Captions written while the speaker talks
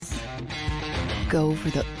Go for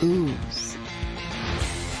the oohs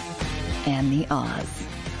and the ahs.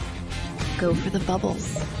 Go for the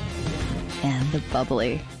bubbles and the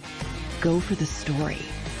bubbly. Go for the story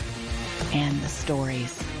and the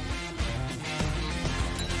stories.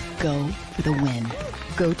 Go for the win.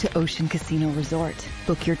 Go to Ocean Casino Resort.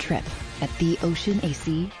 Book your trip at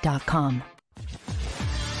theoceanac.com.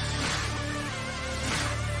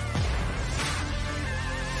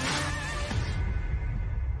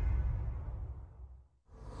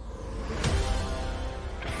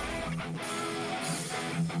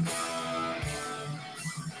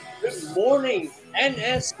 Good morning,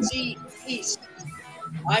 NFC East.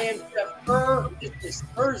 I am Jeff Kerr. It is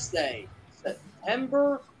Thursday,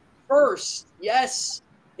 September 1st. Yes,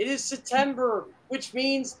 it is September, which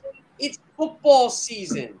means it's football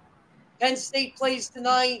season. Penn State plays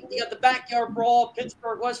tonight. You got the backyard brawl,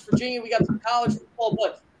 Pittsburgh, West Virginia. We got some college football,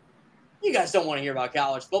 but you guys don't want to hear about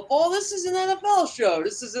college football. This is an NFL show.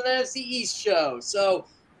 This is an NFC East show. So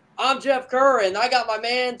I'm Jeff Kerr, and I got my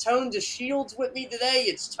man Tone DeShields with me today.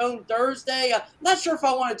 It's Tone Thursday. I'm not sure if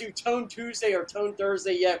I want to do Tone Tuesday or Tone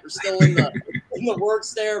Thursday yet. We're still in the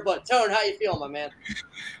works there. But Tone, how you feeling, my man?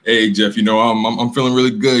 Hey, Jeff. I'm feeling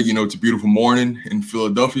really good. It's a beautiful morning in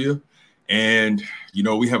Philadelphia, and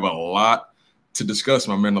we have a lot to discuss,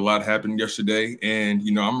 my man. A lot happened yesterday, and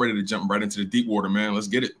I'm ready to jump right into the deep water, man. Let's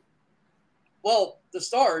get it. Well, to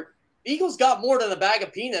start, the Eagles got more than a bag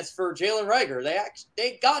of peanuts for Jalen Reagor.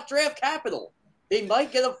 They got draft capital. They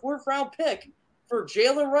might get a 4th-round pick for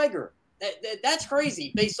Jalen Reagor. That's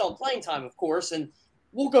crazy based on playing time, of course, and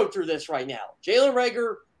we'll go through this right now. Jalen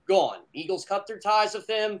Reagor, gone. Eagles cut their ties with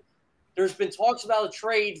him. There's been talks about a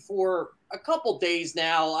trade for a couple days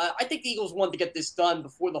now. I think the Eagles wanted to get this done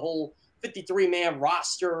before the whole 53-man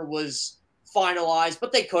roster was finalized,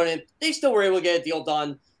 but they couldn't. They still were able to get a deal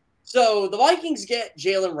done. So the Vikings get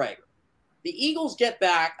Jalen Reagor. The Eagles get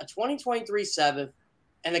back a 2023 7th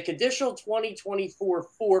and a conditional 2024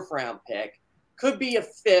 4th-round pick. Could be a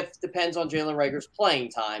 5th, depends on Jalen Reagor's playing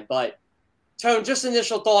time. But, Tone, just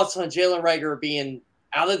initial thoughts on Jalen Reagor being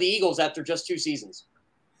out of the Eagles after just 2 seasons.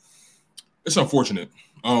 It's unfortunate.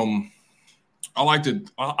 I like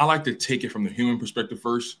to take it from the human perspective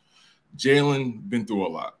first. Jalen been through a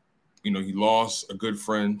lot. He lost a good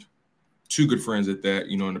friend. 2 good friends at that,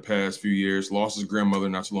 in the past few years, lost his grandmother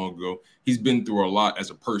not too long ago. He's been through a lot as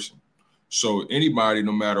a person. So anybody,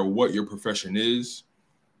 no matter what your profession is,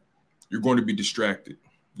 you're going to be distracted.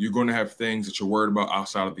 You're going to have things that you're worried about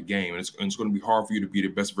outside of the game. And it's going to be hard for you to be the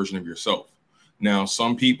best version of yourself. Now,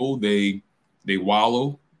 some people, they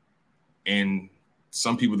wallow, and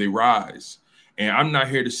some people, they rise. And I'm not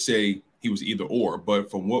here to say he was either or, but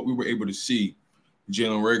from what we were able to see,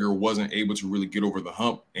 Jalen Reagor wasn't able to really get over the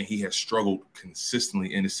hump, and he has struggled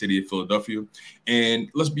consistently in the city of Philadelphia. And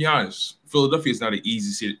let's be honest, Philadelphia is not an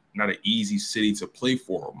easy city to play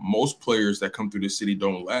for. Most players that come through this city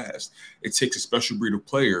don't last. It takes a special breed of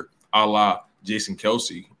player, a la Jason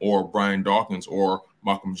Kelsey or Brian Dawkins or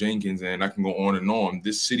Malcolm Jenkins, and I can go on and on.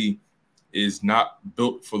 This city is not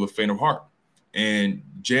built for the faint of heart. And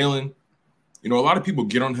Jalen, a lot of people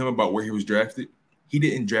get on him about where he was drafted. He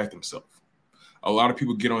didn't draft himself. A lot of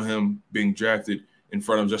people get on him being drafted in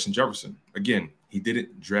front of Justin Jefferson. Again, he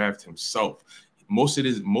didn't draft himself. Most of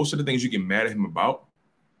the things you get mad at him about,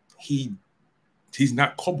 he's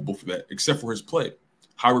not culpable for that, except for his play.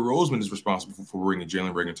 Howie Roseman is responsible for bringing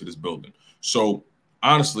Jalen Reagor into this building. So,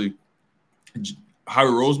 honestly, Howie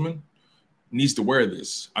Roseman needs to wear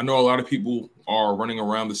this. I know a lot of people are running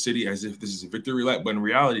around the city as if this is a victory lap, but in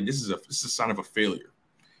reality, this is a sign of a failure.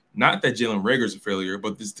 Not that Jalen Reagor is a failure,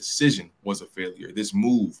 but this decision was a failure. This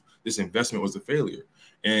move, this investment was a failure.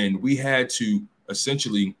 And we had to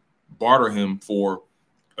essentially barter him for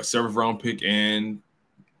a 7th-round pick and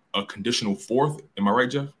a conditional 4th. Am I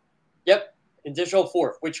right, Jeff? Yep, conditional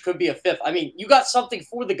 4th, which could be a 5th. I mean, you got something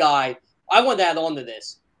for the guy. I want to add on to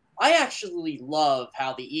this. I actually love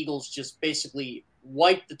how the Eagles just basically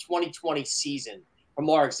wiped the 2020 season from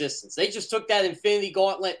our existence. They just took that infinity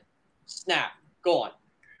gauntlet, snap, gone.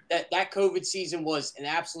 That COVID season was an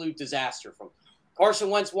absolute disaster. From Carson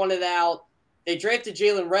Wentz wanted out. They drafted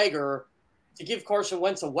Jalen Reagor to give Carson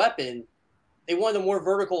Wentz a weapon. They wanted a more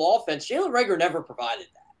vertical offense. Jalen Reagor never provided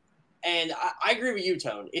that. And I agree with you,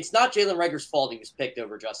 Tone. It's not Jalen Reagor's fault he was picked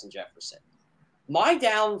over Justin Jefferson. My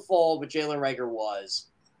downfall with Jalen Reagor was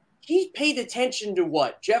he paid attention to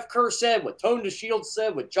what Jeff Kerr said, what Tone DeShields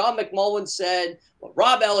said, what John McMullen said, what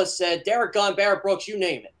Rob Ellis said, Derek Gunn, Barrett Brooks, you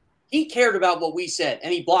name it. He cared about what we said,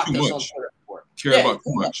 and he blocked us on Twitter for it. Care about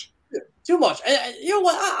too much. Too much. And you know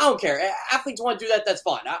what? I don't care. Athletes want to do that. That's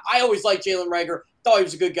fine. I always liked Jalen Reagor. Thought he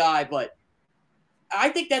was a good guy, but I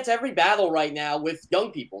think that's every battle right now with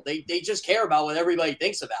young people. They just care about what everybody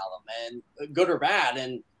thinks about them, and good or bad.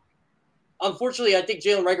 And unfortunately, I think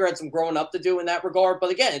Jalen Reagor had some growing up to do in that regard.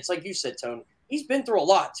 But again, it's like you said, Tone. He's been through a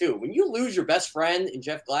lot too. When you lose your best friend in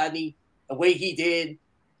Jeff Gladney, the way he did,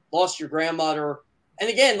 lost your grandmother, and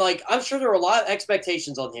again, like I'm sure there were a lot of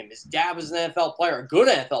expectations on him. His dad was an NFL player, a good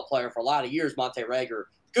NFL player for a lot of years. Monte Reagor,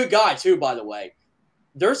 good guy too, by the way.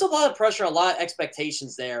 There's a lot of pressure, a lot of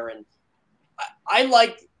expectations there, and I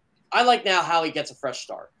like now how he gets a fresh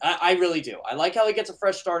start. I really do. I like how he gets a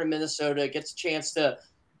fresh start in Minnesota, gets a chance to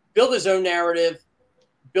build his own narrative,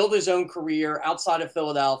 build his own career outside of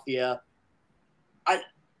Philadelphia.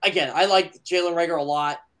 I like Jalen Reagor a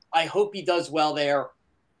lot. I hope he does well there.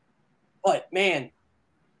 But, man,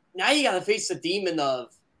 now you got to face the demon of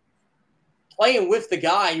playing with the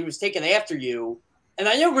guy who was taken after you. And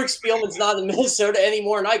I know Rick Spielman's not in Minnesota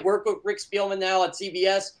anymore, and I work with Rick Spielman now at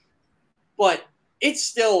CBS. But it's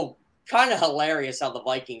still kind of hilarious how the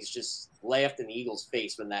Vikings just laughed in the Eagles'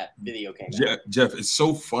 face when that video came out. Jeff, it's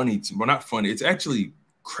so funny. Well, not funny. It's actually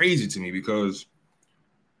crazy to me because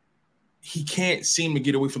he can't seem to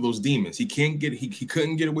get away from those demons. He couldn't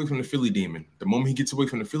get away from the Philly demon. The moment he gets away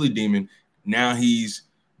from the Philly demon, now he's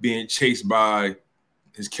being chased by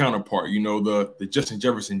his counterpart, the Justin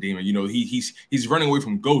Jefferson demon. He's running away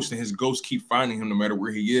from ghosts, and his ghosts keep finding him no matter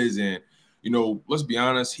where he is. And let's be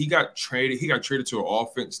honest, he got traded to an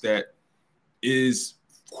offense that's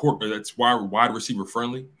wide receiver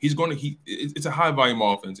friendly. It's a high volume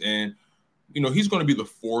offense, and he's going to be the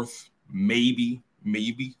fourth, maybe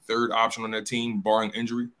third option on that team, barring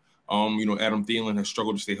injury. Adam Thielen has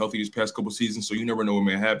struggled to stay healthy these past couple seasons, so you never know what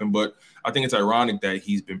may happen. But I think it's ironic that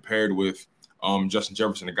he's been paired with Justin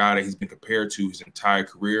Jefferson, a guy that he's been compared to his entire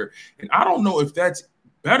career. And I don't know if that's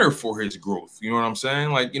better for his growth. You know what I'm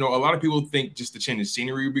saying? Like, a lot of people think just the change of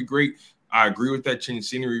scenery would be great. I agree with that. Change of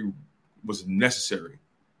scenery was necessary.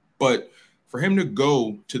 But for him to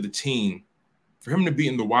go to the team, for him to be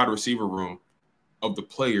in the wide receiver room of the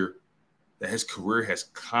player that his career has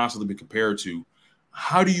constantly been compared to,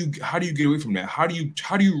 how do you get away from that? How do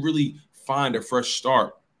you really find a fresh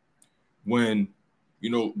start when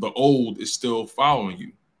the old is still following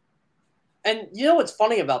you? And what's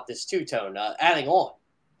funny about this too, Tone, adding on.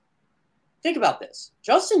 Think about this.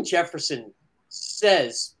 Justin Jefferson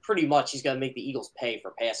says pretty much he's going to make the Eagles pay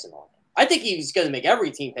for passing on him. I think he's going to make every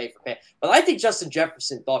team pay for pass. But I think Justin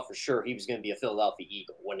Jefferson thought for sure he was going to be a Philadelphia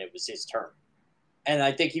Eagle when it was his turn. And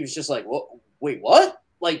I think he was just like, wait, what?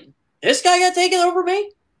 Like, this guy got taken over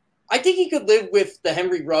me? I think he could live with the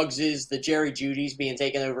Henry Ruggses, the Jerry Judys being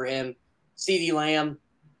taken over him, CeeDee Lamb.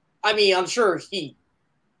 I mean, I'm sure he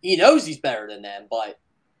knows he's better than them, but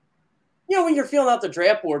when you're feeling out the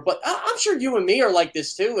draft board, but I'm sure you and me are like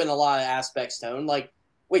this too in a lot of aspects, Tone. Like,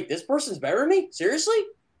 wait, this person's better than me? Seriously?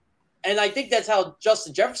 And I think that's how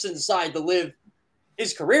Justin Jefferson decided to live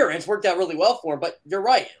his career, and it's worked out really well for him. But you're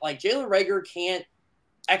right. Like, Jalen Reagor can't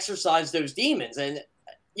exercise those demons. And,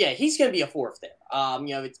 yeah, he's going to be a fourth there.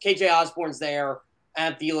 It's KJ Osborne's there,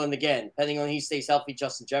 and Thielen again, depending on he stays healthy,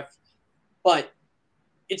 Justin Jefferson. But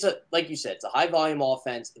like you said, it's a high-volume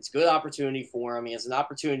offense. It's a good opportunity for him. He has an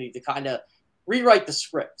opportunity to kind of rewrite the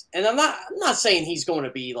script. And I'm not saying he's going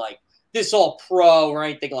to be like this all-pro or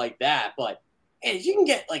anything like that, but if you can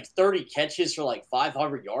get like 30 catches for like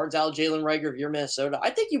 500 yards out of Jalen Reagor if you're Minnesota, I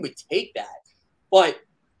think you would take that. But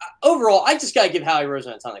overall, I just got to give Howie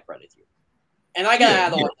Roseman a ton of credit here. And I got to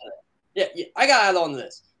add on to that. Yeah, I got to add on to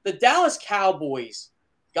this. The Dallas Cowboys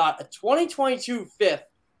got a 2022 fifth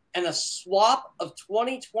and a swap of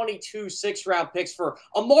 2022 sixth-round picks for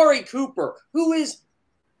Amari Cooper, who is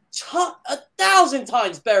 1,000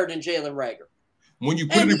 times better than Jalen Reagor. When you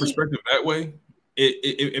put it in perspective that way,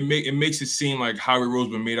 it makes it seem like Howie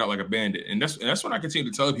Roseman made out like a bandit, and that's what I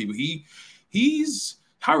continue to tell people.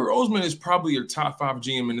 Howie Roseman is probably a top 5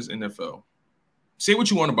 GM in this NFL. Say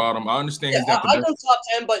what you want about him. I understand he's got the best. I go top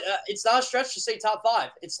 10, but it's not a stretch to say top 5.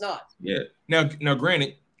 It's not. Yeah. Now,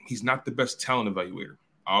 granted, he's not the best talent evaluator.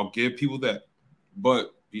 I'll give people that.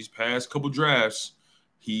 But these past couple drafts,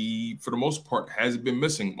 he, for the most part, hasn't been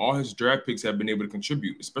missing. All his draft picks have been able to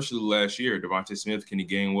contribute, especially last year. Devontae Smith, Kenny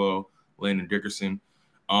Gainwell, Landon Dickerson.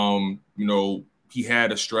 He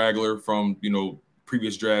had a straggler from,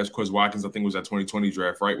 previous drafts. Quez Watkins, I think, was that 2020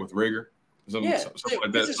 draft, right, with Reagor? Something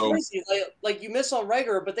like that. So, crazy. Like you miss on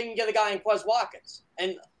Reagor, but then you get a guy in Quez Watkins.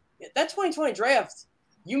 And that 2020 draft,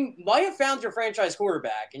 you might have found your franchise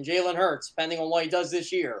quarterback in Jalen Hurts, depending on what he does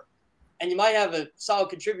this year. And you might have a solid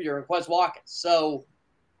contributor in Quez Watkins. So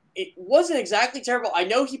it wasn't exactly terrible. I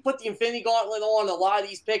know he put the Infinity Gauntlet on a lot of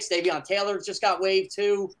these picks. Davion Taylor just got waived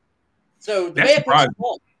too. So the bad picks are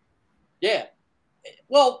gone. Yeah.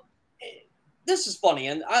 well, this is funny,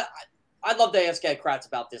 and I'd love to ask Ed Kracz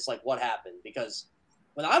about this, like what happened, because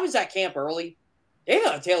when I was at camp early,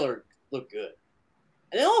 David Taylor looked good,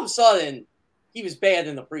 and then all of a sudden he was bad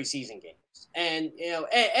in the preseason games. And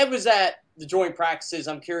Ed was at the joint practices.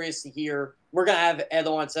 I'm curious to hear. We're gonna have Ed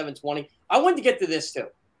on 7:20. I wanted to get to this too.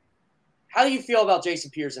 How do you feel about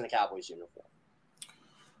Jason Peters in the Cowboys uniform?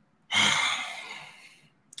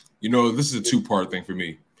 This is a two-part thing for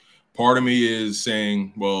me. Part of me is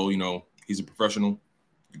saying, well, he's a professional.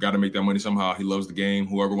 You got to make that money somehow. He loves the game.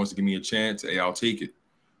 Whoever wants to give me a chance, hey, I'll take it.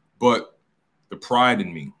 But the pride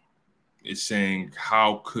in me is saying,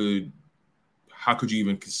 how could you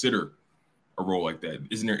even consider a role like that?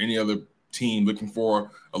 Isn't there any other team looking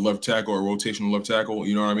for a left tackle or a rotational left tackle?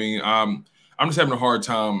 You know what I mean? I'm just having a hard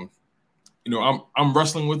time. I'm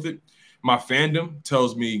wrestling with it. My fandom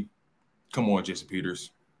tells me, come on, Jason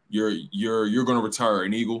Peters. You're going to retire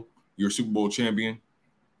an Eagle. You're a Super Bowl champion.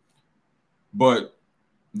 But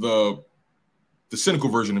the cynical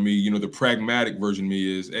version of me, the pragmatic version of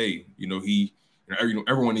me is, hey,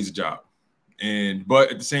 everyone needs a job.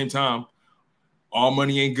 But at the same time, all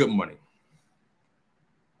money ain't good money.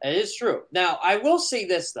 It is true. Now, I will say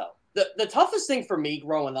this, though. The toughest thing for me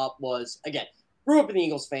growing up was, again, grew up an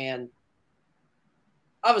Eagles fan.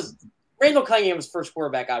 Randall Cunningham was the first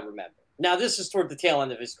quarterback I remember. Now, this is toward the tail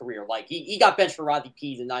end of his career. Like, he got benched for Rodney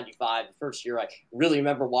Peete in 95, the first year I really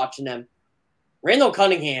remember watching them. Randall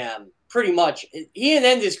Cunningham, pretty much, he didn't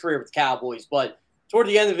end his career with the Cowboys, but toward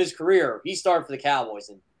the end of his career, he started for the Cowboys.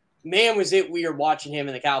 And, man, was it weird watching him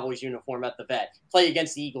in the Cowboys uniform at the vet play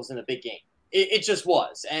against the Eagles in a big game. It just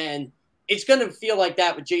was. And it's going to feel like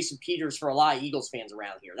that with Jason Peters for a lot of Eagles fans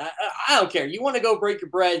around here. I don't care. You want to go break your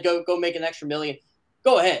bread, go make an extra million,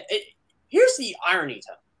 go ahead. Here's the irony,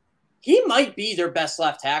 Tom. He might be their best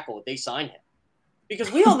left tackle if they sign him,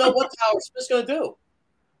 because we don't know what Tyler Smith's going to do.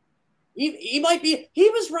 He might be. He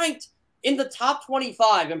was ranked in the top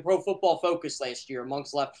 25 in Pro Football Focus last year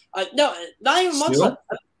amongst left. No, not even amongst left.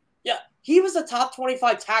 Yeah, he was a top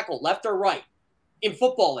 25 tackle, left or right, in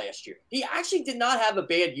football last year. He actually did not have a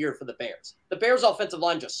bad year for the Bears. The Bears' offensive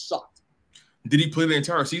line just sucked. Did he play the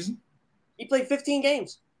entire season? He played 15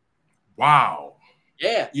 games. Wow.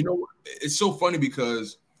 Yeah. It's so funny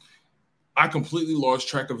because I completely lost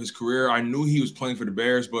track of his career. I knew he was playing for the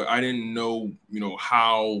Bears, but I didn't know,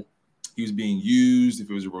 how he was being used, if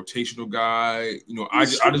it was a rotational guy. I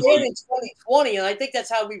just in 2020, and I think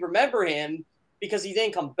that's how we remember him, because he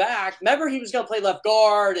didn't come back. Remember, he was going to play left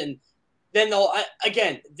guard, and then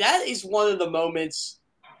again, that is one of the moments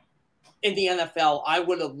in the NFL I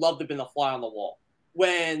would have loved to have been a fly on the wall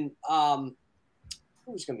when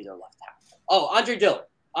who's going to be their left tackle? Oh, Andre Dillard.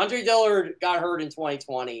 Andre Dillard got hurt in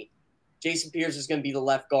 2020. Jason Peters is going to be the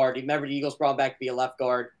left guard. Remember, the Eagles brought him back to be a left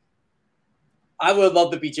guard. I would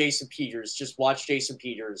love to be Jason Peters. Just watch Jason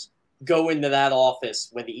Peters go into that office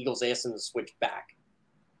when the Eagles asked him to switch back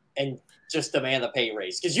and just demand a pay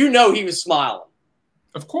raise, because he was smiling.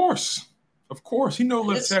 Of course. He knows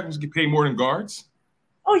left tackles get paid more than guards.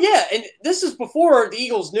 Oh, yeah, and this is before the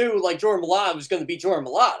Eagles knew, like, Jordan Mailata was going to be Jordan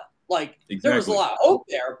Mailata. Like, There was a lot of hope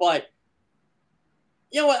there, but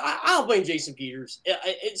you know what? I'll blame Jason Peters.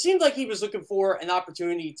 It seemed like he was looking for an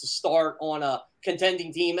opportunity to start on a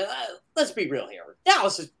contending team. And let's be real here.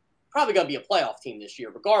 Dallas is probably going to be a playoff team this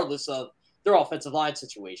year, regardless of their offensive line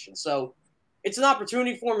situation. So it's an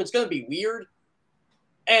opportunity for him. It's going to be weird.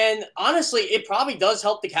 And honestly, it probably does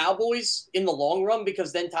help the Cowboys in the long run,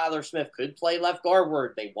 because then Tyler Smith could play left guard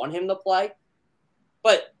where they want him to play.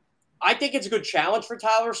 But I think it's a good challenge for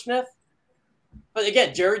Tyler Smith. But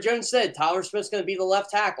again, Jerry Jones said Tyler Smith's going to be the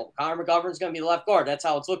left tackle. Connor McGovern's going to be the left guard. That's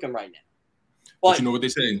how it's looking right now. But you know what they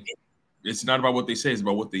say? It's not about what they say. It's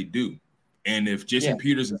about what they do. And if Jason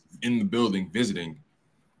Peters is in the building visiting,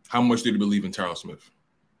 how much do they believe in Tyler Smith?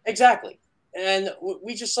 Exactly. And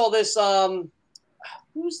we just saw this.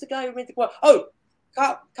 Who's the guy who made the quote? Oh,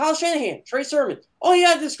 Kyle Shanahan, Trey Sermon. Oh, he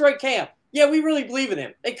had this great camp. Yeah, we really believe in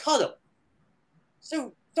him. They cut him.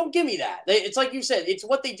 So don't give me that. It's like you said. It's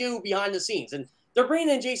what they do behind the scenes. And they're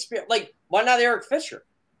bringing in Jason Peters. Like, why not Eric Fisher?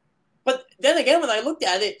 But then again, when I looked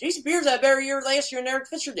at it, Jason Peters had a better year last year than Eric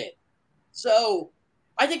Fisher did. So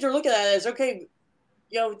I think they're looking at it as, okay,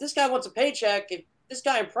 this guy wants a paycheck. If this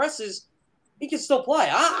guy impresses, he can still play.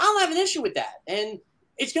 I don't have an issue with that. And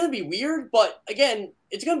it's going to be weird, but again,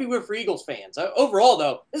 it's going to be weird for Eagles fans. Overall,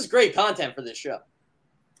 though, this is great content for this show.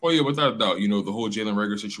 Oh, yeah, without a doubt. The whole Jalen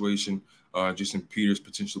Reagor situation, Jason Peters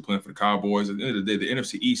potentially playing for the Cowboys. At the end of the day, the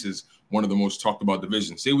NFC East is one of the most talked about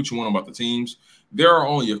divisions. Say what you want about the teams. There are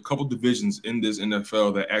only a couple divisions in this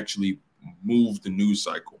NFL that actually move the news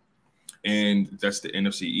cycle. And that's the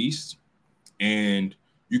NFC East And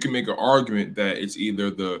you can make an argument that it's either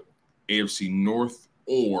the AFC North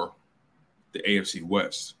or the AFC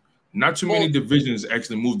West. Not too many divisions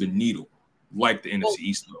actually move the needle like the NFC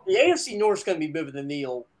East, though. The AFC North is going to be moving the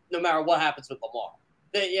needle no matter what happens with Lamar.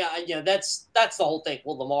 That's the whole thing.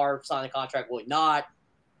 Will Lamar sign a contract? Will he not?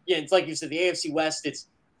 Yeah, it's like you said, the AFC West. It's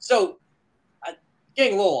so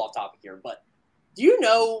getting a little off topic here, but do you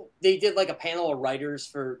know they did like a panel of writers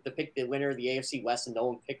to pick the winner of the AFC West, and no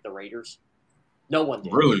one picked the Raiders? No one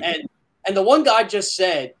did. Really? And the one guy just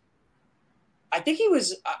said, I think he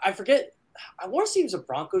was, I forget, I want to say he was a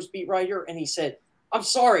Broncos beat writer, and he said, I'm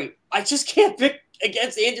sorry, I just can't pick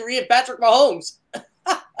against Andy Reid and Patrick Mahomes.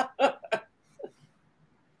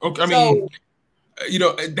 Okay, I mean,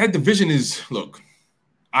 that division is, look,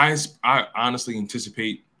 I honestly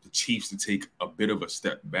anticipate the Chiefs to take a bit of a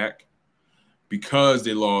step back because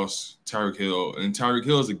they lost Tyreek Hill, and Tyreek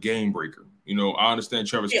Hill is a game breaker. I understand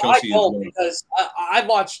Travis Kelce. I don't, because I've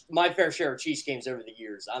watched my fair share of Chiefs games over the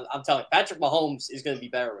years. I'm telling you, Patrick Mahomes is going to be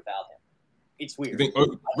better without him. It's weird.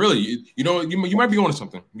 Really? You might be onto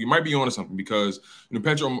something. You might be onto something because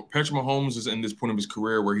Patrick Mahomes is in this point of his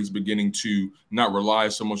career where he's beginning to not rely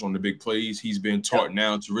so much on the big plays. He's been taught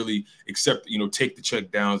now to really accept, take the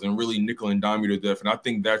check downs and really nickel and dime you to death. And I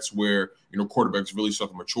think that's where quarterbacks really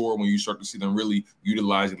start to mature, when you start to see them really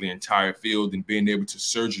utilizing the entire field and being able to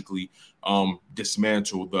surgically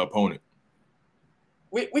dismantle the opponent.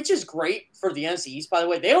 Which is great for the NFC East, by the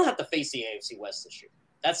way. They don't have to face the AFC West this year.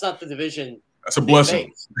 That's not the division. That's a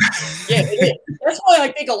blessing. Yeah, that's why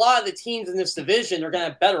I think a lot of the teams in this division are going to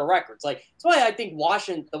have better records. Like, that's why I think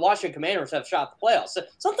the Washington Commanders have shot the playoffs. So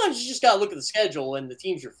sometimes you just got to look at the schedule and the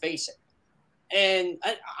teams you're facing. And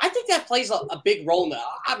I think that plays a big role now.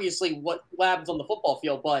 Obviously, what happens on the football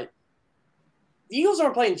field, but the Eagles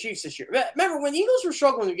aren't playing the Chiefs this year. Remember, when the Eagles were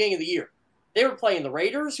struggling at the beginning of the year, they were playing the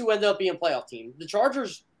Raiders, who ended up being a playoff team. The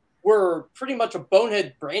Chargers were pretty much a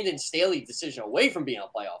bonehead Brandon Staley decision away from being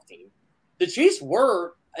a playoff team. The Chiefs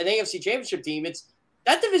were an AFC Championship team.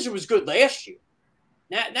 That division was good last year.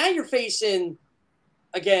 Now you're facing,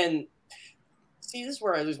 again, see, this is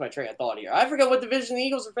where I lose my train of thought here. I forget what division the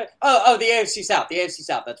Eagles are facing. Oh, the AFC South. The AFC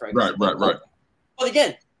South, that's right. Right. But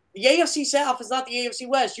again, the AFC South is not the AFC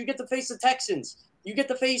West. You get to face the Texans. You get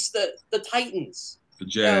to face the Titans. The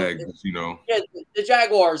Jags, Yeah, the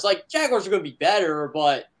Jaguars. Like, Jaguars are going to be better,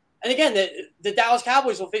 but – and again, the Dallas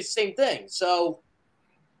Cowboys will face the same thing. So,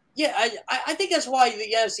 yeah, I think that's why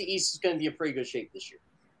the NFC East is going to be in pretty good shape this year.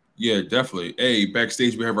 Yeah, definitely. Hey,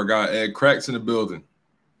 backstage, we have our guy, Ed Kracz, in the building.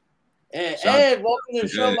 Ed, welcome to the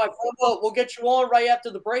show, my friend. We'll get you on right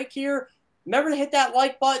after the break here. Remember to hit that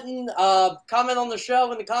like button, comment on the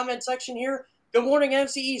show in the comment section here. Good Morning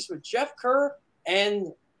NFC East with Jeff Kerr and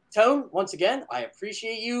Tone. Once again, I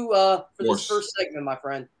appreciate you for this first segment, my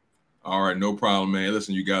friend. All right, no problem, man.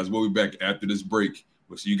 Listen, you guys, we'll be back after this break.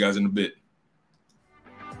 We'll see you guys in a bit.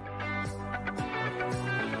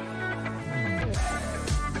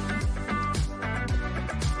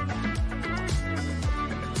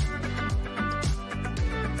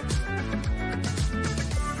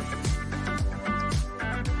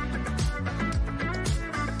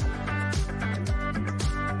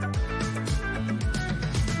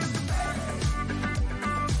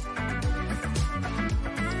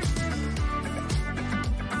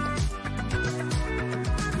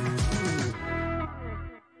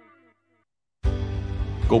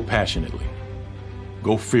 Go passionately.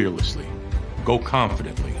 Go fearlessly. Go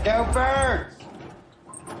confidently. Go Birds!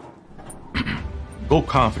 Go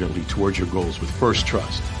confidently towards your goals with First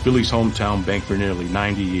Trust, Philly's hometown bank for nearly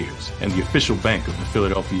 90 years and the official bank of the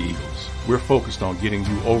Philadelphia Eagles. We're focused on getting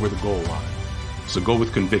you over the goal line. So go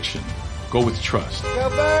with conviction. Go with trust. Go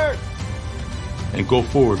Birds! And go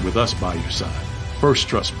forward with us by your side. First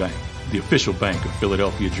Trust Bank, the official bank of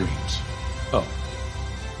Philadelphia dreams. Oh,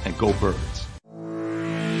 and go Birds.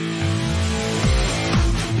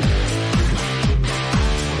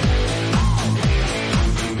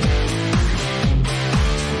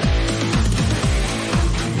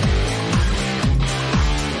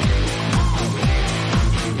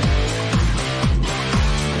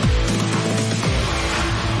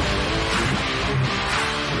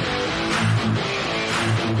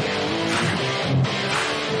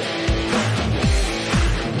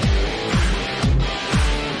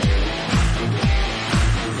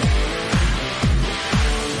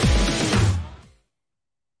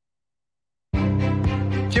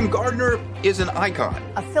 Is an icon.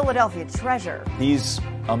 A Philadelphia treasure. He's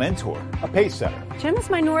a mentor, a pace setter. Jim is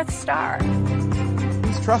my North Star.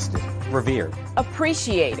 He's trusted, revered,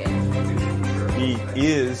 appreciated. He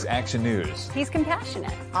is Action News. He's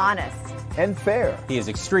compassionate, honest, and fair. He is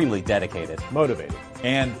extremely dedicated, Motivated.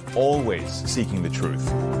 And always seeking the truth.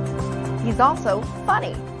 He's also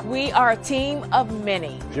funny. We are a team of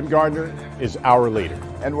many. Jim Gardner is our leader,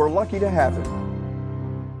 and we're lucky to have him.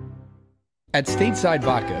 At Stateside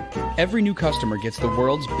Vodka, every new customer gets the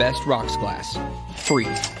world's best rocks glass, free.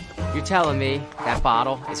 You're telling me that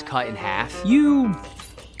bottle is cut in half? You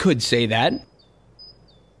could say that.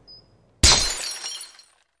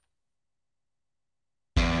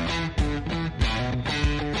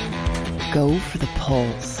 Go for the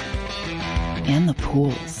pulls and the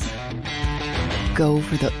pools. Go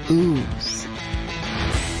for the oohs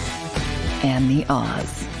and the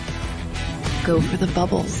ahs. Go for the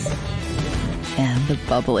bubbles and the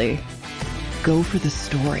bubbly. Go for the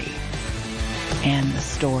story and the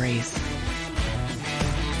stories.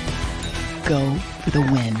 Go for the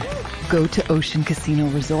win. Go to Ocean Casino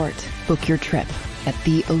Resort. Book your trip at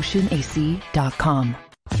theoceanac.com.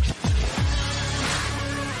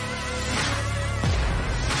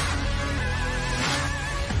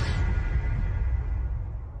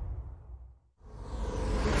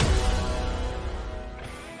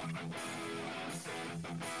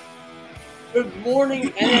 Good morning,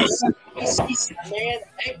 NFC East, man.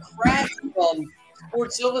 Ed Kracz from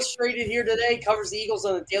Sports Illustrated here today. Covers the Eagles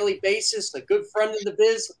on a daily basis. A good friend in the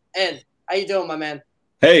biz. Ed, how you doing, my man?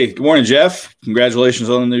 Hey, good morning, Jeff. Congratulations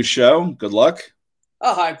on the new show. Good luck.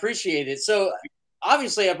 Oh, I appreciate it. So,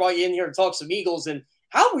 obviously, I brought you in here to talk some Eagles. And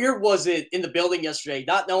how weird was it in the building yesterday,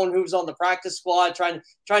 not knowing who was on the practice squad, trying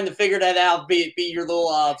to figure that out, be your little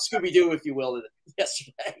Scooby-Doo, if you will,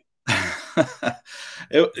 yesterday?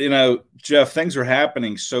 Jeff, things were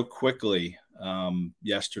happening so quickly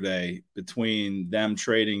yesterday between them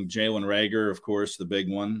trading Jalen Reagor, of course, the big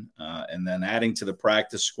one, and then adding to the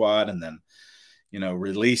practice squad, and then,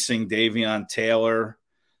 releasing Davion Taylor,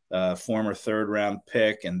 former third-round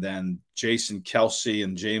pick, and then Jason Kelsey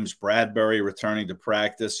and James Bradbury returning to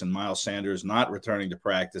practice, and Miles Sanders not returning to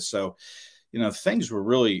practice. So, things were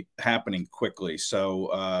really happening quickly.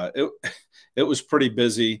 So it was pretty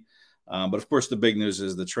busy. But, of course, the big news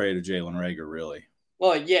is the trade of Jalen Reagor, really.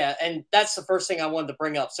 Well, yeah, and that's the first thing I wanted to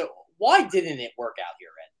bring up. So why didn't it work out here,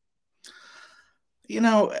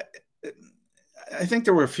 Ed? I think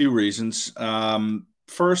there were a few reasons.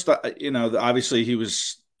 First, obviously he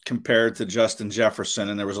was compared to Justin Jefferson,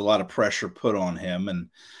 and there was a lot of pressure put on him, and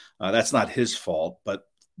that's not his fault. But,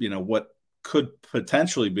 what could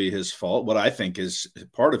potentially be his fault, what I think is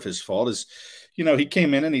part of his fault is, he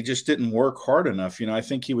came in and he just didn't work hard enough. I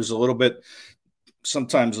think he was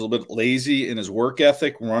sometimes a little bit lazy in his work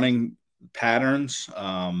ethic, running patterns,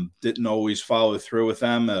 didn't always follow through with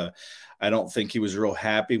them. I don't think he was real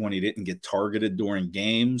happy when he didn't get targeted during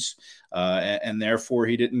games, and therefore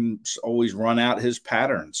he didn't always run out his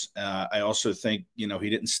patterns. I also think, he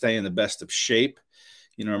didn't stay in the best of shape.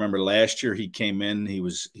 Remember last year he came in, he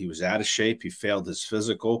was out of shape. He failed his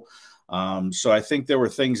physical. So I think there were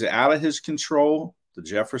things out of his control, the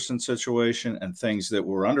Jefferson situation, and things that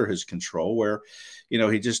were under his control where,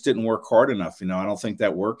 he just didn't work hard enough. I don't think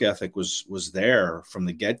that work ethic was there from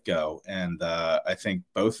the get-go. And I think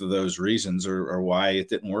both of those reasons are why it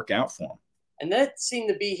didn't work out for him. And that seemed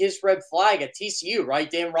to be his red flag at TCU,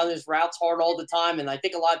 right? Didn't run his routes hard all the time. And I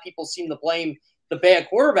think a lot of people seem to blame the bad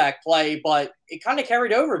quarterback play, but it kind of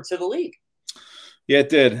carried over to the league. Yeah, it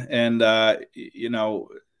did. And,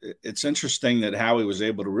 it's interesting that Howie was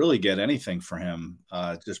able to really get anything for him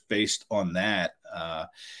just based on that. I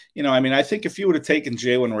think if you would have taken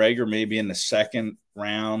Jalen Reagor maybe in the second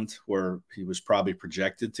round where he was probably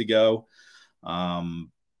projected to go,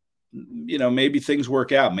 maybe things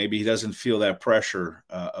work out. Maybe he doesn't feel that pressure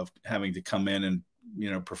of having to come in and,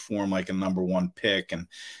 perform like a number one pick. And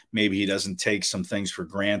maybe he doesn't take some things for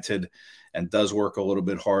granted and does work a little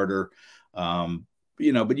bit harder.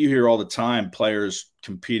 But you hear all the time players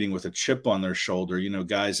competing with a chip on their shoulder,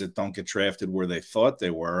 guys that don't get drafted where they thought they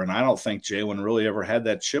were. And I don't think Jalen really ever had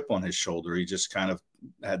that chip on his shoulder. He just kind of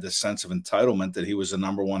had this sense of entitlement that he was a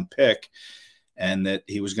number one pick and that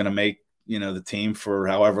he was going to make, the team for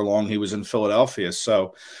however long he was in Philadelphia.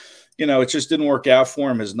 So, it just didn't work out for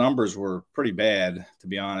him. His numbers were pretty bad, to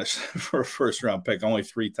be honest, for a first round pick, only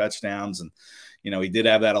 3 touchdowns. And, he did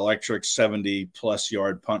have that electric 70-plus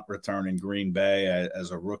yard punt return in Green Bay as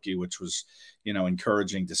a rookie, which was,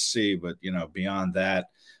 encouraging to see. But, beyond that,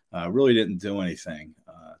 really didn't do anything.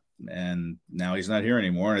 And now he's not here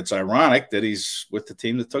anymore. And it's ironic that he's with the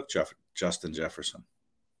team that took Justin Jefferson.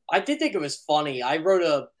 I did think it was funny. I wrote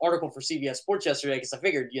an article for CBS Sports yesterday because I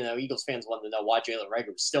figured, Eagles fans wanted to know why Jalen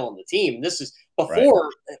Reagor was still on the team. This is before,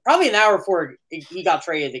 probably an hour before he got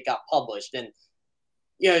traded, it got published. And,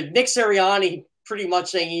 Nick Sirianni pretty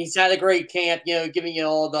much saying he's had a great camp, giving you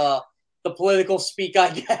all the political speak, I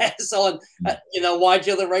guess, on, why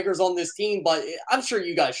Jalen Reagor's on this team. But I'm sure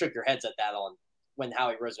you guys shook your heads at that on when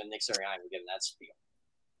Howie Roseman and Nick Sirianni were giving that spiel.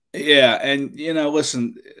 Yeah, and,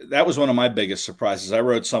 listen, that was one of my biggest surprises. I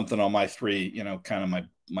wrote something on my three, kind of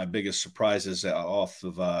my biggest surprises off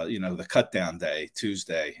of, the cut down day,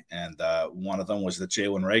 Tuesday. And one of them was that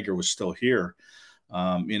Jalen Reagor was still here.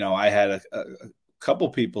 I had a couple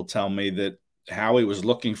people tell me that Howie was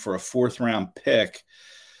looking for a 4th-round pick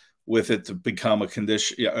with it to become a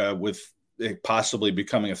condition, with it possibly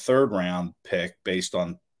becoming a 3rd-round pick based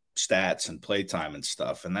on stats and playtime and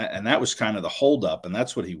stuff. And that was kind of the holdup, and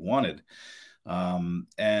that's what he wanted.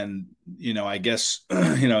 I guess,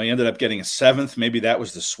 he ended up getting a 7th. Maybe that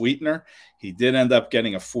was the sweetener. He did end up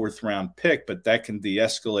getting a 4th-round pick, but that can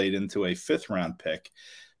de-escalate into a 5th-round pick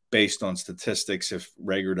based on statistics. If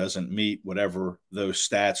Reagor doesn't meet whatever those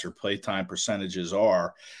stats or playtime percentages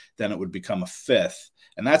are, then it would become a 5th.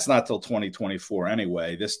 And that's not till 2024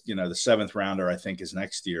 anyway. This, the 7th rounder, I think, is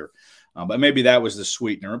next year. But maybe that was the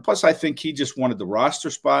sweetener. And plus, I think he just wanted the roster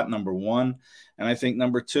spot, number one. And I think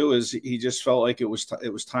number two is he just felt like it was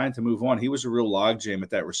time to move on. He was a real logjam at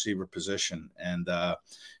that receiver position. And,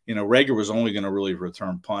 Reagor was only going to really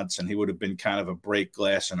return punts, and he would have been kind of a break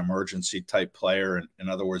glass and emergency type player. In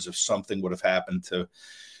other words, if something would have happened to,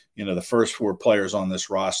 the first 4 players on this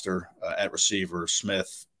roster at receiver,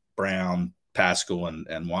 Smith, Brown, Pascal,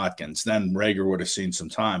 and Watkins, then Reagor would have seen some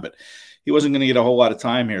time. But he wasn't going to get a whole lot of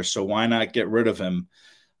time here, so why not get rid of him?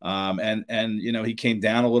 He came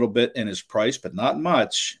down a little bit in his price, but not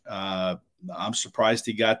much. I'm surprised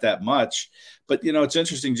he got that much. But, it's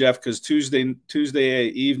interesting, Jeff, because Tuesday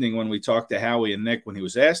evening when we talked to Howie and Nick, when he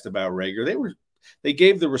was asked about Reagor, they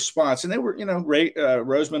gave the response, and they were,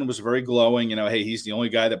 Roseman was very glowing, hey, he's the only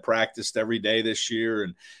guy that practiced every day this year,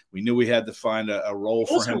 and we knew we had to find a role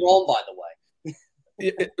for him. Wrong, by the way.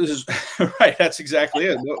 It was right. That's exactly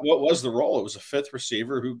it. What was the role? It was a 5th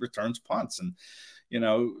receiver who returns punts, and,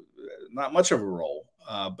 not much of a role.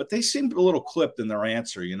 But they seemed a little clipped in their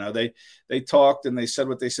answer. They talked and they said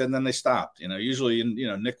what they said, and then they stopped. Usually,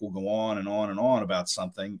 Nick will go on and on and on about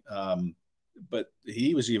something. But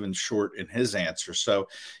he was even short in his answer. So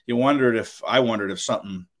I wondered if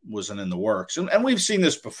something wasn't in the works. And we've seen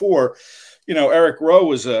this before. Eric Rowe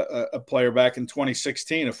was a player back in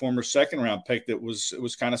 2016, a former 2nd-round pick it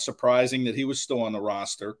was kind of surprising that he was still on the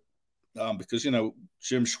roster. Because,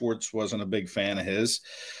 Jim Schwartz wasn't a big fan of his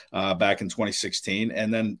back in 2016.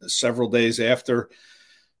 And then several days after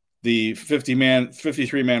the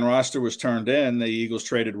 53-man roster was turned in, the Eagles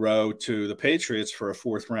traded Rowe to the Patriots for a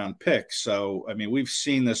 4th-round pick. So, we've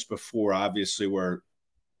seen this before, obviously, where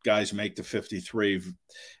guys make the 53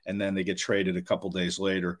 and then they get traded a couple days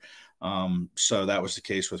later. So that was the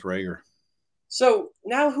case with Reagor. So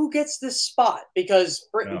now who gets this spot? Because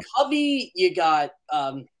Britton Covey, you got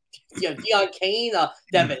Deion Kane,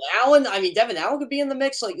 Devin Allen. Devin Allen could be in the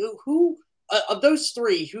mix. Like, who of those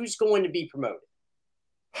 3, who's going to be promoted?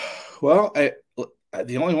 Well,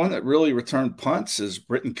 the only one that really returned punts is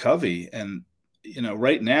Britton Covey. And,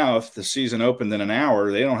 right now, if the season opened in an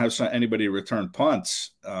hour, they don't have anybody to return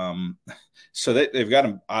punts. So they've got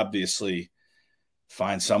to obviously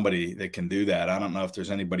find somebody that can do that. I don't know if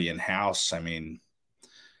there's anybody in-house.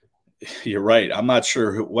 You're right. I'm not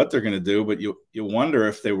sure what they're going to do, but you wonder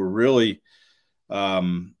if they were really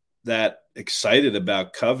that excited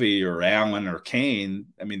about Covey or Allen or Kane.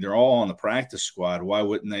 They're all on the practice squad. Why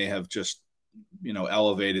wouldn't they have just,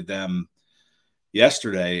 elevated them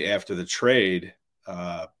yesterday after the trade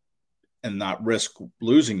and not risk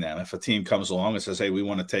losing them? If a team comes along and says, hey, we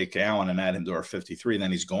want to take Allen and add him to our 53,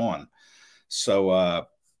 then he's gone. So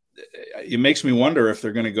it makes me wonder if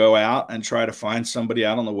they're going to go out and try to find somebody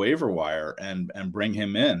out on the waiver wire and bring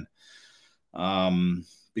him in,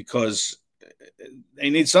 because they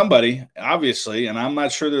need somebody, obviously. And I'm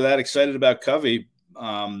not sure they're that excited about Covey.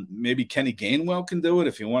 Maybe Kenny Gainwell can do it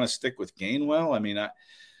if you want to stick with Gainwell.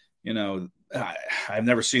 I've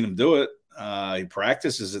never seen him do it. He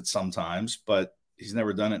practices it sometimes, but he's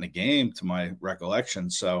never done it in a game to my recollection.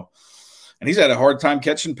 So, and he's had a hard time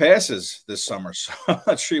catching passes this summer. So I'm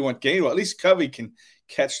not sure you want Gainwell. At least Covey can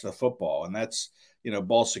catch the football. And that's,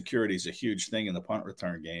 ball security is a huge thing in the punt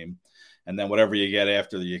return game. And then whatever you get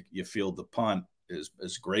after you field the punt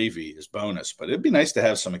is gravy, is bonus. But it'd be nice to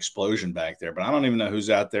have some explosion back there. But I don't even know who's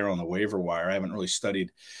out there on the waiver wire. I haven't really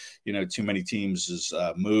studied, too many teams'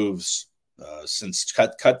 moves since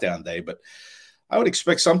cut down day. But I would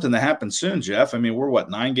expect something to happen soon, Jeff. We're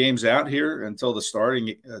 9 games out here until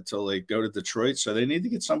until they go to Detroit. So they need to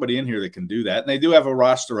get somebody in here that can do that. And they do have a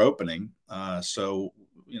roster opening. So,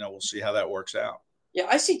 we'll see how that works out. Yeah,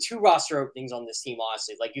 I see 2 roster openings on this team,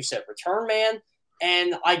 honestly. Like you said, return man,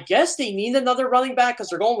 and I guess they need another running back because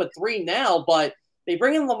they're going with 3 now, but they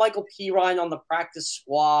bring in Michael Pirine on the practice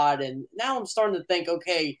squad, and now I'm starting to think,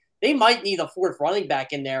 okay, they might need a 4th running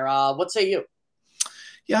back in there. What say you?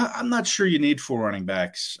 Yeah, I'm not sure you need 4 running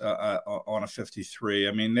backs on a 53.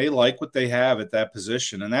 I mean, they like what they have at that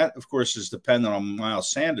position, and that, of course, is dependent on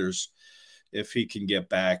Miles Sanders if he can get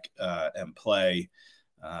back and play.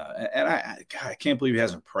 And I can't believe he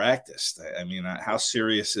hasn't practiced. I mean, how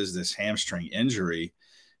serious is this hamstring injury?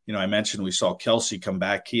 I mentioned we saw Kelsey come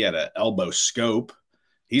back. He had an elbow scope.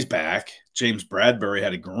 He's back. James Bradbury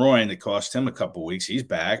had a groin that cost him a couple weeks. He's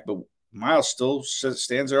back. But Miles still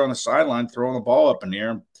stands there on the sideline throwing the ball up in the air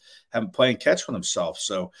and having playing catch with himself.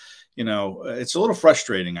 So, it's a little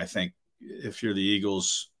frustrating, I think, if you're the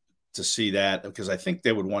Eagles to see that, because I think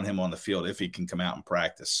they would want him on the field if he can come out and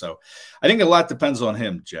practice. So I think a lot depends on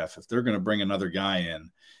him, Jeff. If they're going to bring another guy in,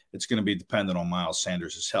 it's going to be dependent on Miles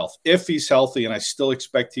Sanders' health. If he's healthy, and I still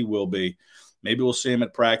expect he will be, maybe we'll see him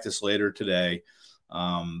at practice later today.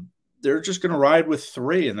 They're just going to ride with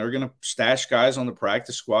 3, and they're going to stash guys on the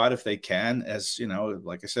practice squad if they can, as,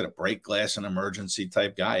 like I said, a break glass and emergency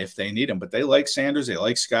type guy if they need him. But they like Sanders, they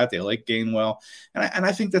like Scott, they like Gainwell. And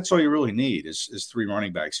I think that's all you really need is 3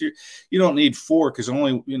 running backs. You don't need 4 because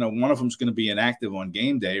only, one of them is going to be inactive on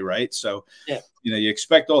game day, right? So, yeah. You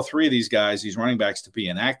expect all 3 of these guys, these running backs, to be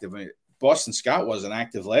inactive. I mean, Boston Scott wasn't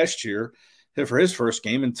active last year for his first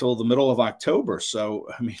game until the middle of October. So,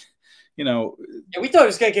 I mean, yeah, we thought he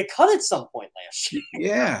was going to get cut at some point last year.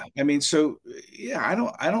 Yeah. I mean, so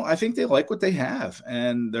yeah, I think they like what they have,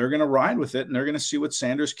 and they're going to ride with it, and they're going to see what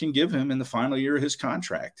Sanders can give him in the final year of his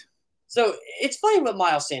contract. So it's funny with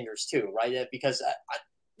Miles Sanders too, right? Because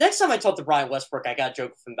next time I talked to Brian Westbrook, I got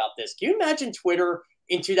joked with him about this. Can you imagine Twitter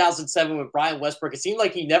in 2007 with Brian Westbrook? It seemed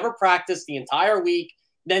like he never practiced the entire week.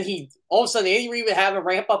 Then all of a sudden, Andy Reid would have him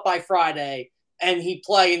ramp up by Friday, and he'd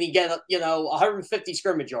play and he'd get, 150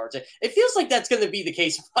 scrimmage yards. It feels like that's going to be the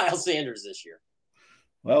case with Miles Sanders this year.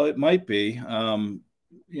 Well, it might be. I'm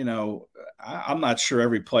not sure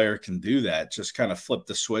every player can do that. Just kind of flip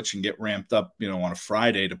the switch and get ramped up, on a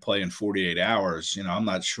Friday to play in 48 hours. I'm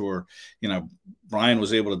not sure, Brian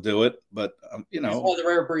was able to do it, but, He's one of the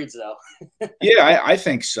rare breeds, though. Yeah, I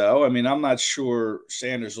think so. I mean, I'm not sure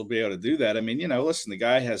Sanders will be able to do that. I mean, listen, the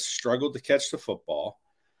guy has struggled to catch the football.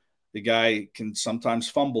 The guy can sometimes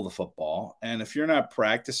fumble the football. And if you're not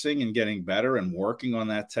practicing and getting better and working on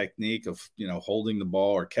that technique of, holding the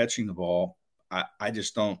ball or catching the ball, I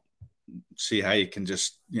just don't see how you can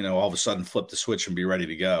just, all of a sudden flip the switch and be ready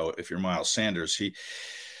to go. If you're Miles Sanders, he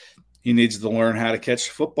needs to learn how to catch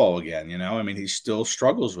the football again. I mean, he still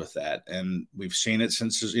struggles with that. And we've seen it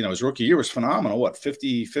since his rookie year was phenomenal.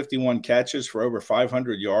 51 catches for over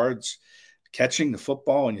 500 yards. Catching the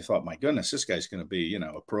football, and you thought, my goodness, this guy's going to be,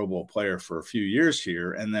 a Pro Bowl player for a few years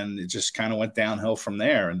here. And then it just kind of went downhill from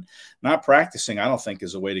there. And not practicing, I don't think,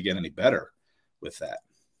 is a way to get any better with that.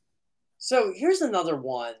 So here's another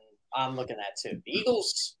one I'm looking at, too. The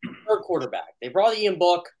Eagles' third quarterback. They brought Ian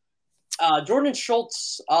Book. Jordan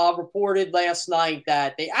Schultz reported last night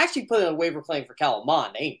that they actually put in a waiver claim for Kellen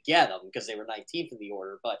Mond. They didn't get him because they were 19th in the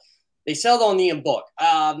order, but they settled on Ian Book.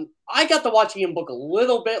 I got to watch Ian Book a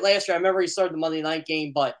little bit last year. I remember he started the Monday night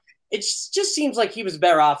game, but it just seems like he was a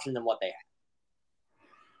better option than what they had.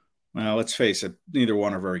 Well, let's face it, neither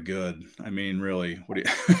one are very good. I mean, really, we're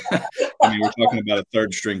talking about a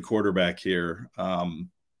third-string quarterback here. Kellen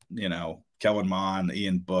Mond,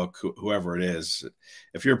 Ian Book, whoever it is.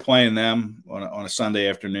 If you're playing them on a Sunday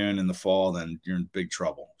afternoon in the fall, then you're in big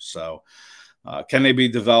trouble. So, can they be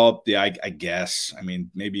developed? Yeah, I guess. I mean,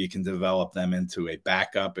 maybe you can develop them into a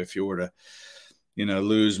backup if you were to,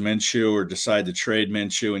 lose Minshew or decide to trade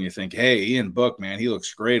Minshew and you think, hey, Ian Book, man, he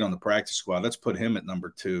looks great on the practice squad. Let's put him at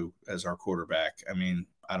number 2 as our quarterback. I mean,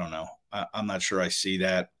 I don't know. I'm not sure I see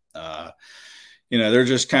that. They're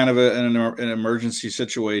just kind of an emergency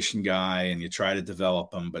situation guy, and you try to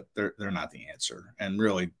develop them, but they're not the answer. And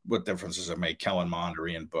really, what difference does it make, Kellen Mond or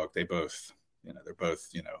Ian Book? They're both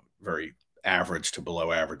very average to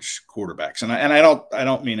below average quarterbacks. And I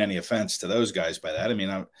don't mean any offense to those guys by that. I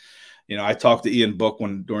mean, I talked to Ian Book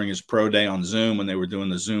during his pro day on Zoom when they were doing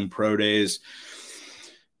the Zoom pro days,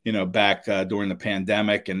 back during the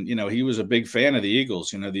pandemic. And, he was a big fan of the Eagles.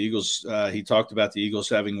 The Eagles, he talked about the Eagles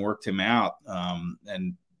having worked him out.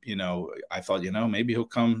 And, I thought, maybe he'll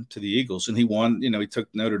come to the Eagles. And he won, he took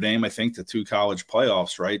Notre Dame, I think, to 2 college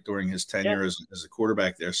playoffs, right, during his tenure as a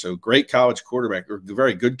quarterback there. So great college quarterback, or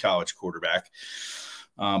very good college quarterback.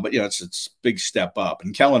 But, it's a big step up.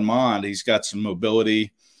 And Kellen Mond, he's got some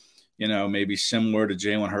mobility. maybe similar to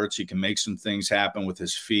Jalen Hurts, he can make some things happen with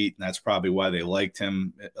his feet, and that's probably why they liked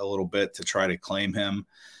him a little bit to try to claim him.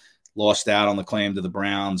 Lost out on the claim to the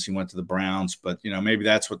Browns. He went to the Browns, but, maybe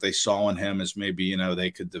that's what they saw in him is maybe,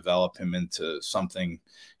 they could develop him into something,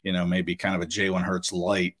 maybe kind of a Jalen Hurts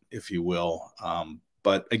light, if you will.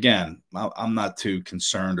 But again, I'm not too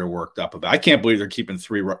concerned or worked up about it. I can't believe they're keeping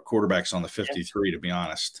 3 quarterbacks on the 53, to be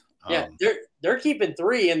honest. Yeah, they're keeping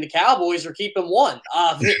 3, and the Cowboys are keeping 1.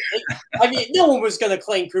 No one was going to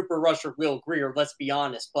claim Cooper Rush or Will Grier, let's be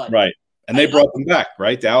honest. But right, and they brought them back,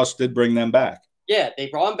 right? Dallas did bring them back. Yeah, they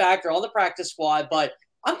brought him back. They're on the practice squad. But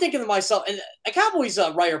I'm thinking to myself, and a Cowboys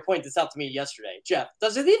writer pointed this out to me yesterday, Jeff,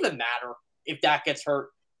 does it even matter if Dak gets hurt?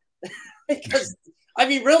 Because,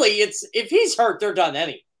 really, if he's hurt, they're done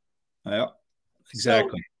anyway. Yeah,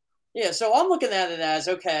 exactly. So I'm looking at it as,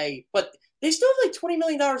 okay, but they still have like $20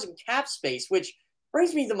 million in cap space, which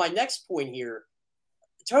brings me to my next point here.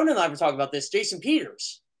 Tony and I were talking about this. Jason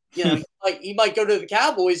Peters, he might go to the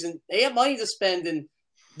Cowboys, and they have money to spend, and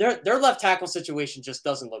their left tackle situation just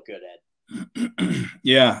doesn't look good, Ed.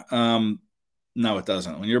 Yeah. No, it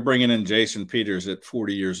doesn't. When you're bringing in Jason Peters at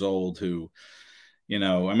 40 years old, who, I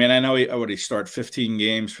know he started 15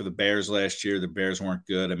 games for the Bears last year. The Bears weren't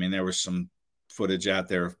good. There was some footage out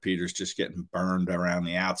there of Peters just getting burned around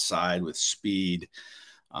the outside with speed.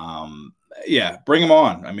 Bring him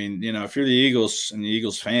on. If you're the Eagles and the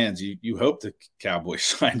Eagles fans, you hope the Cowboys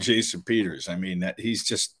sign Jason Peters. That he's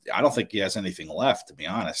just, I don't think he has anything left, to be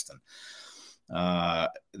honest. And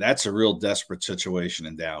that's a real desperate situation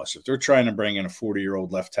in Dallas. If they're trying to bring in a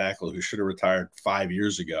 40-year-old left tackle who should have retired 5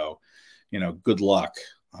 years ago, good luck.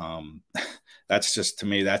 That's just, to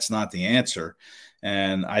me, that's not the answer.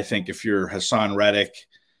 And I think if you're Hassan Reddick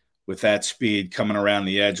with that speed coming around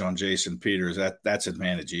the edge on Jason Peters, that's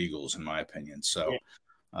advantage Eagles, in my opinion. So,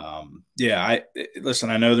 listen,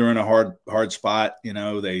 I know they're in a hard spot.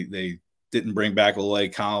 They didn't bring back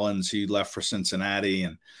Olay Collins. He left for Cincinnati,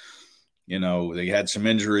 and, they had some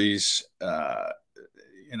injuries. I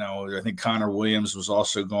think Connor Williams was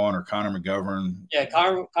also gone, or Connor McGovern. Yeah,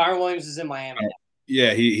 Connor Williams is in Miami.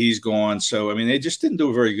 Yeah, he's gone. So, they just didn't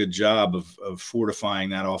do a very good job of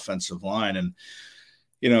fortifying that offensive line. And,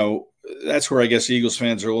 that's where I guess Eagles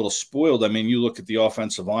fans are a little spoiled. You look at the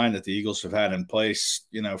offensive line that the Eagles have had in place,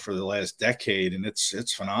 for the last decade, and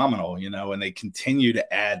it's phenomenal, and they continue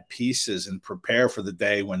to add pieces and prepare for the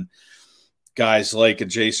day when guys like a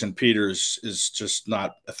Jason Peters is just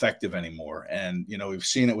not effective anymore. And, we've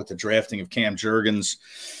seen it with the drafting of Cam Jurgens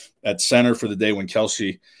at center for the day when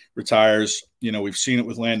Kelsey retires. We've seen it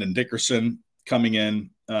with Landon Dickerson coming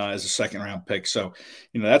in as a second-round pick. So,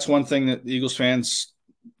 that's one thing that the Eagles fans,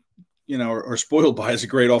 are spoiled by, is a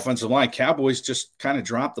great offensive line. Cowboys just kind of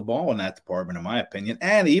dropped the ball in that department, in my opinion.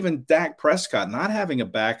 And even Dak Prescott not having a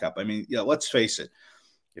backup. Let's face it.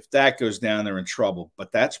 If Dak goes down, they're in trouble.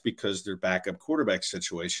 But that's because their backup quarterback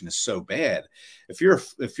situation is so bad. If you're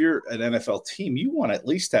an NFL team, you want to at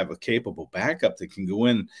least have a capable backup that can go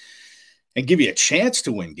in and give you a chance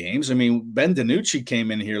to win games. Ben DiNucci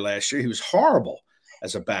came in here last year. He was horrible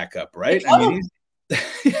as a backup, right?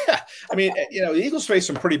 The Eagles face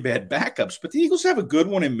some pretty bad backups, but the Eagles have a good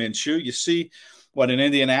one in Minshew. You see in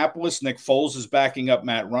Indianapolis, Nick Foles is backing up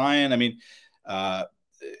Matt Ryan.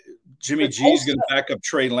 Jimmy G's going to back up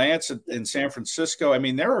Trey Lance in San Francisco.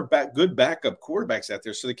 There are good backup quarterbacks out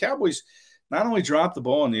there. So the Cowboys not only dropped the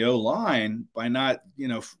ball in the O-line by not,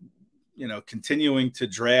 continuing to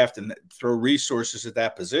draft and throw resources at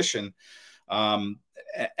that position,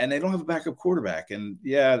 and they don't have a backup quarterback. And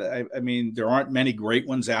there aren't many great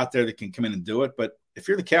ones out there that can come in and do it. But if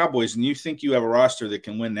you're the Cowboys and you think you have a roster that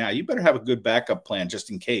can win now, you better have a good backup plan just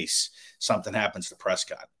in case something happens to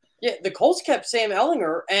Prescott. Yeah, the Colts kept Sam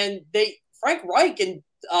Ehlinger, and Frank Reich and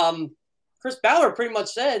Chris Ballard pretty much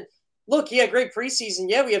said, look, he had a great preseason.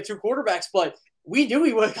 Yeah, we have 2 quarterbacks, but we knew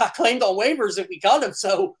he would have got claimed on waivers if we cut him,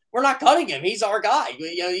 so we're not cutting him. He's our guy.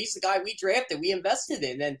 He's the guy we drafted, we invested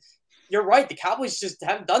in. And you're right, the Cowboys just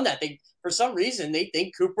haven't done that. For some reason, they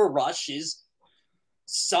think Cooper Rush is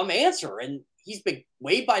some answer, and he's been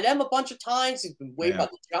waived by them a bunch of times. He's been waived by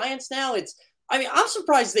the Giants now. I'm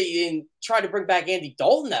surprised they didn't try to bring back Andy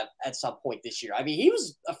Dalton at some point this year. He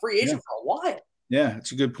was a free agent for a while. Yeah,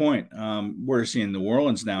 that's a good point. Where is he, in New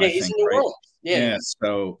Orleans now? Yeah, he's in New Orleans. Yeah.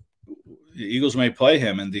 So the Eagles may play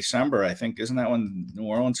him in December, I think. Isn't that when New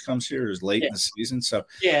Orleans comes here? Is late in the season. So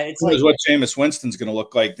it's what Jameis Winston's going to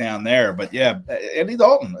look like down there. But Andy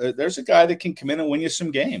Dalton, there's a guy that can come in and win you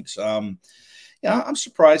some games. I'm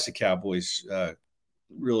surprised the Cowboys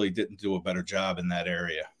really didn't do a better job in that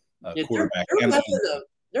area. Quarterback.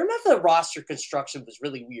 their method of roster construction was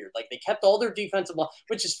really weird. Like, they kept all their defensive line,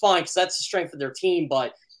 which is fine because that's the strength of their team,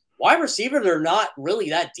 but wide receiver, they're not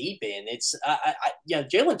really that deep in. It's,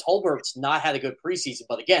 Jalen Tolbert's not had a good preseason,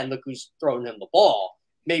 but again, look who's throwing him the ball.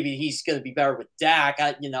 Maybe he's going to be better with Dak.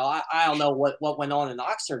 I don't know what went on in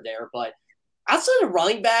Oxford there, but outside of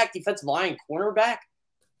running back, defensive line, cornerback,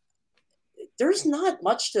 there's not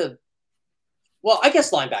much to. Well, I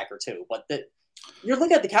guess linebacker too, but you're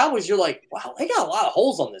looking at the Cowboys, you're like, wow, they got a lot of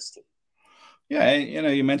holes on this team. Yeah,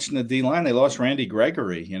 you mentioned the D-line. They lost Randy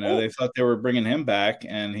Gregory. They thought they were bringing him back,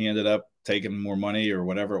 and he ended up taking more money or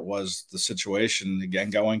whatever it was, the situation,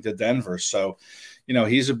 again, going to Denver. So,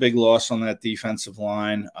 he's a big loss on that defensive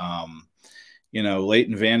line.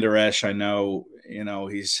 Leighton Vander Esch, I know,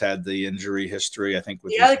 he's had the injury history, I think.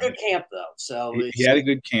 He had a good camp, though. So he had a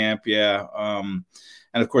good camp, yeah.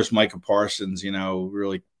 And, of course, Micah Parsons,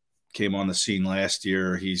 really came on the scene last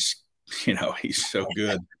year. He's so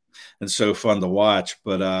good. And so fun to watch,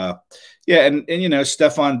 but and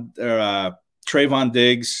Trayvon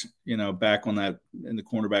Diggs, back on that in the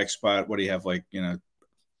cornerback spot. What do you have,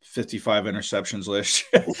 55 interceptions last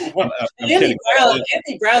year? Anthony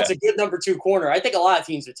Brown's a good number 2 corner. I think a lot of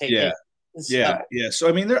teams would take him. Yeah. So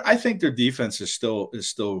I mean, I think their defense is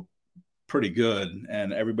still pretty good,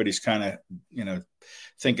 and everybody's kind of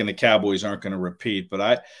thinking the Cowboys aren't going to repeat,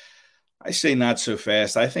 but I say not so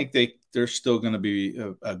fast. I think they're still going to be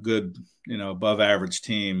a good, above average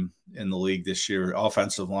team in the league this year,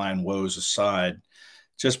 offensive line woes aside,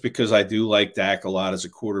 just because I do like Dak a lot as a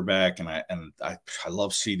quarterback. And I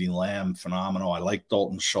love CeeDee Lamb, phenomenal. I like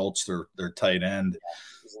Dalton Schultz, their tight end.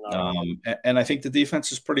 And I think the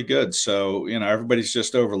defense is pretty good. So, everybody's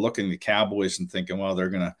just overlooking the Cowboys and thinking, well, they're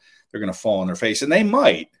going to fall on their face, and they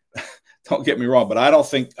might. Don't get me wrong, but I don't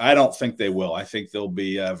think they will. I think they'll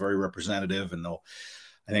be very representative, and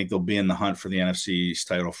I think they'll be in the hunt for the NFC East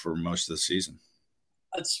title for most of the season.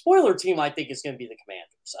 A spoiler team, I think, is going to be the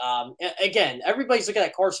Commanders. Again, everybody's looking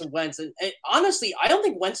at Carson Wentz, and honestly, I don't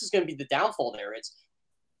think Wentz is going to be the downfall there. It's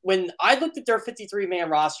when I looked at their 53-man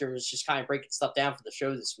roster and was just kind of breaking stuff down for the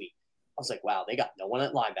show this week, I was like, wow, they got no one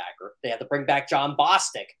at linebacker. They had to bring back John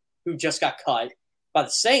Bostic, who just got cut by the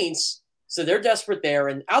Saints, so they're desperate there.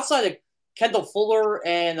 And outside of Kendall Fuller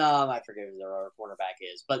and I forget who their other cornerback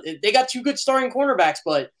is, but they got 2 good starting cornerbacks.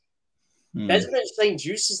 But Benjamin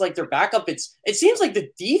St-Juste is like their backup. It seems like the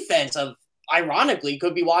defense ironically,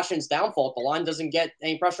 could be Washington's downfall if the line doesn't get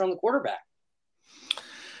any pressure on the quarterback.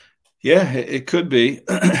 Yeah, it could be.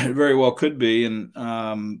 It very well could be, and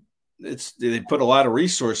they put a lot of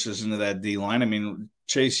resources into that D line. I mean,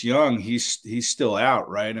 Chase Young, he's still out,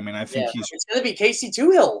 right? I mean, I think it's going to be Casey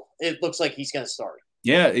Toohill. It looks like he's going to start.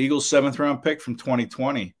 Yeah, Eagles 7th round pick from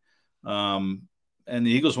 2020. And the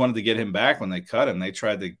Eagles wanted to get him back when they cut him. They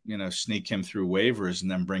tried to, sneak him through waivers and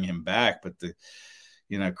then bring him back. But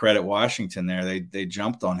credit Washington there. They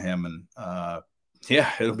jumped on him. And,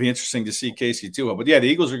 it'll be interesting to see Casey Toohill. But, the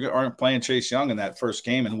Eagles aren't playing Chase Young in that first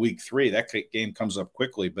game in week 3. That game comes up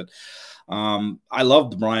quickly. But I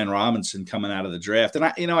loved Brian Robinson coming out of the draft. And,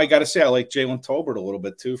 I got to say, I like Jalen Tolbert a little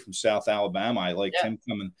bit, too, from South Alabama. I liked him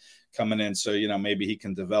coming in, so maybe he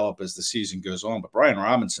can develop as the season goes on. But Brian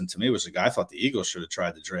Robinson, to me, was a guy I thought the Eagles should have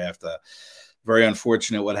tried to draft. Very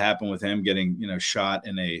unfortunate what happened with him getting shot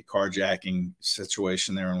in a carjacking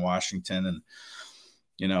situation there in Washington, and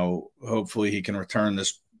hopefully he can return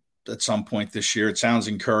this at some point this year. It sounds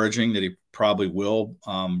encouraging that he probably will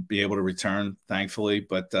be able to return, thankfully.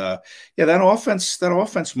 But that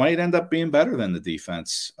offense might end up being better than the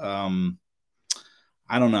defense.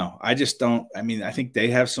 I don't know. I just don't. I mean, I think they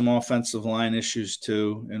have some offensive line issues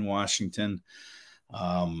too in Washington.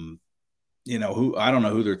 I don't know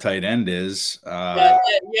who their tight end is.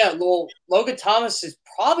 Well, Logan Thomas is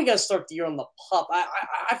probably going to start the year on the pup.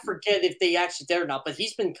 I forget if they actually did or not, but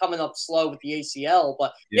he's been coming up slow with the ACL.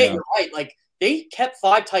 But you're right. Like, they kept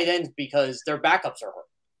 5 tight ends because their backups are hurt.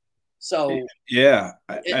 So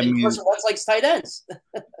I mean, Carson Wentz likes tight ends.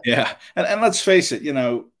 and let's face it,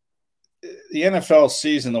 the NFL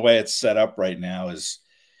season, the way it's set up right now, is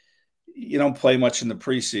you don't play much in the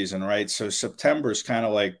preseason, right? So September is kind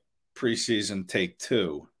of like preseason take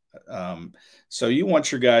 2. So you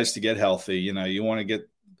want your guys to get healthy. You want to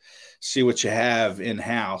see what you have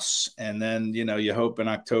in-house. And then, you hope in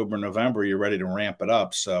October, November, you're ready to ramp it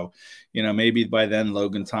up. So, maybe by then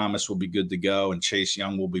Logan Thomas will be good to go and Chase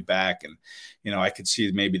Young will be back. And, I could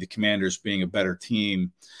see maybe the Commanders being a better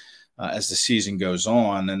team as the season goes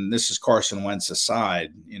on. And this is Carson Wentz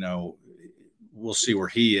aside, we'll see where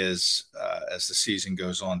he is as the season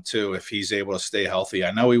goes on too, if he's able to stay healthy. I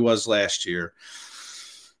know he was last year,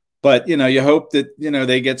 but, you hope that,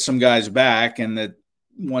 they get some guys back and that,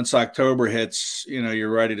 once October hits,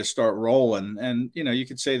 you're ready to start rolling. And, you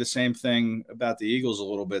could say the same thing about the Eagles a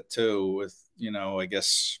little bit too with, I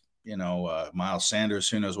guess, Miles Sanders,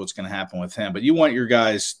 who knows what's going to happen with him. But you want your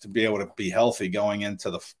guys to be able to be healthy going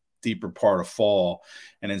into the deeper part of fall.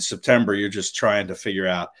 And in September, you're just trying to figure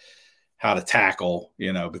out how to tackle,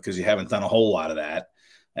 because you haven't done a whole lot of that.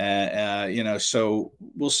 So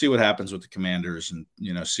we'll see what happens with the Commanders and,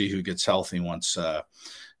 see who gets healthy once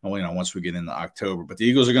we get into October. But the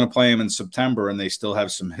Eagles are going to play them in September, and they still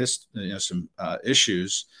have some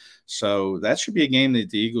issues. So that should be a game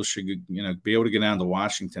that the Eagles should, be able to get down to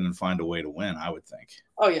Washington and find a way to win, I would think.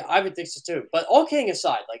 Oh, yeah, I would think so too. But all kidding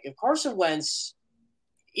aside, if Carson Wentz,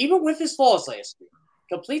 even with his flaws last year,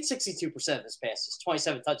 complete 62% of his passes,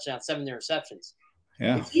 27 touchdowns, 7 interceptions.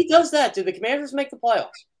 Yeah. If he does that, do the Commanders make the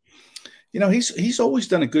playoffs? He's always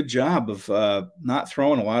done a good job of not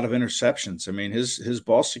throwing a lot of interceptions. I mean, his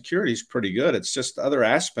ball security is pretty good. It's just other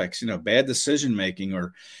aspects, bad decision making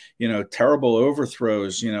or, terrible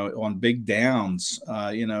overthrows, on big downs,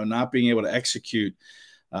 not being able to execute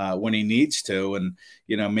when he needs to, and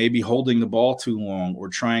maybe holding the ball too long or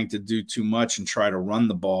trying to do too much and try to run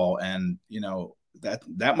the ball. And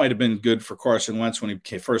that might have been good for Carson Wentz when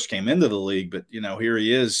he first came into the league, but here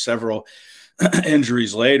he is several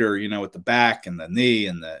injuries later, with the back and the knee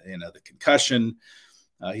and the concussion.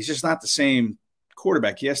 He's just not the same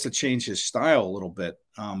quarterback. He has to change his style a little bit.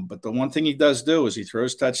 But the one thing he does do is he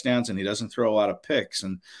throws touchdowns and he doesn't throw a lot of picks.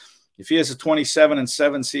 And if he has a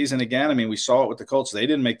 27-7 season again, I mean, we saw it with the Colts. They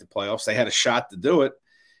didn't make the playoffs. They had a shot to do it.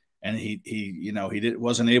 And he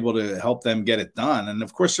wasn't able to help them get it done. And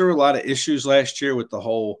of course, there were a lot of issues last year with the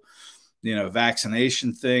whole,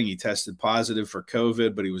 vaccination thing. He tested positive for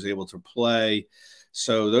COVID, but he was able to play.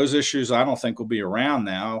 So those issues I don't think will be around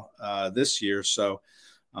now this year. So,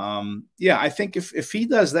 I think if he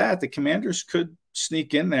does that, the Commanders could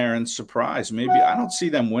sneak in there and surprise. Maybe I don't see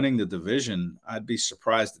them winning the division. I'd be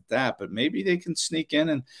surprised at that, but maybe they can sneak in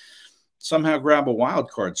and somehow grab a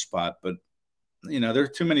wild card spot. But there are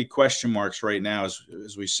too many question marks right now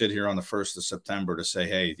as we sit here on the 1st of September to say,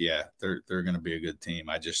 hey, yeah, they're going to be a good team.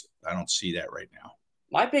 I don't see that right now.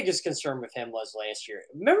 My biggest concern with him was last year.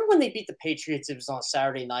 Remember when they beat the Patriots? It was on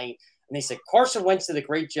Saturday night, and they said Carson Wentz did a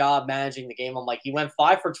great job managing the game. I'm like, he went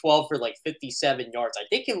 5 for 12 for 57 yards. I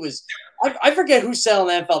think it was – I forget who said on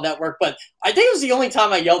the NFL Network, but I think it was the only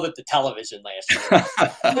time I yelled at the television last year.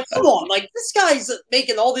 Come on, this guy's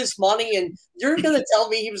making all this money, and you're going to tell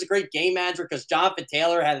me he was a great game manager because Jonathan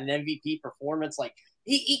Taylor had an MVP performance?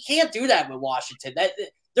 He can't do that with Washington.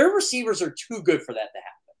 Their receivers are too good for that to happen.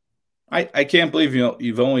 I can't believe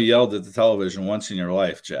you've only yelled at the television once in your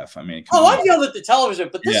life, Jeff. I mean, I've yelled at the television,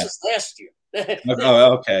 but this is last year.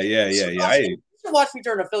 Oh, okay. Yeah. You should watch me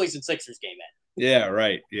during a Phillies and Sixers game, man. Yeah,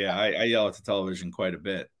 right. Yeah, I yell at the television quite a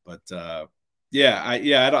bit, but I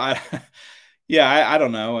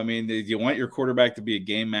don't know. I mean, do you want your quarterback to be a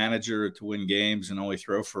game manager to win games and only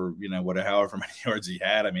throw for however many yards he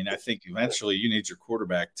had? I mean, I think eventually you need your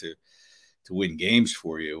quarterback to win games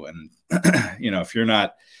for you, and if you're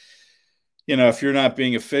not. If you're not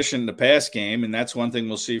being efficient in the pass game, and that's one thing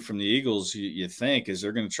we'll see from the Eagles, you think, is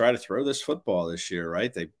they're going to try to throw this football this year,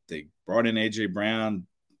 right? They brought in A.J. Brown.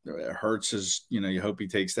 Hurts is, you hope he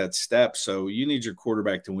takes that step. So you need your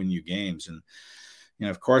quarterback to win you games. And,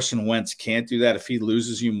 if Carson Wentz can't do that, if he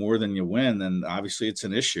loses you more than you win, then obviously it's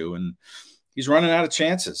an issue. And he's running out of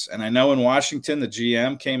chances. And I know in Washington, the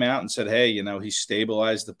GM came out and said, hey, he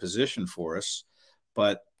stabilized the position for us.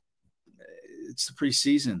 But it's the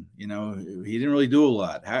preseason, he didn't really do a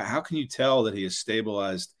lot. How can you tell that he has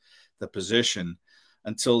stabilized the position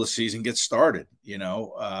until the season gets started?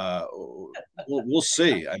 We'll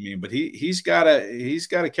see. I mean, but he's got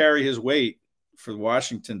to carry his weight for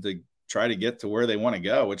Washington to try to get to where they want to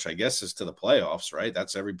go, which I guess is to the playoffs, right?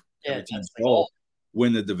 That's every team's goal,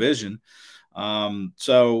 win the division.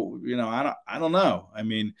 So, I don't know. I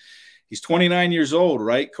mean, he's 29 years old,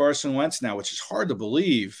 right? Carson Wentz now, which is hard to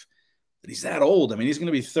believe that he's that old. I mean, he's going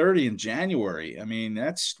to be 30 in January. I mean,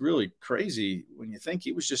 that's really crazy when you think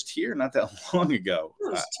he was just here not that long ago.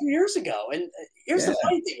 It was 2 years ago. And here's the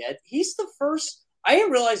funny thing, Ed. He's the first – I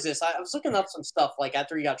didn't realize this. I was looking up some stuff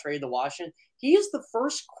after he got traded to Washington. He is the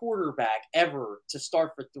first quarterback ever to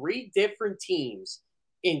start for 3 different teams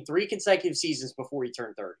in 3 consecutive seasons before he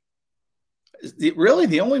turned 30. Really?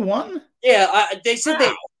 The only one? Yeah. They said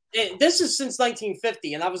this is since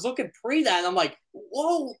 1950, and I was looking pre that, and I'm like,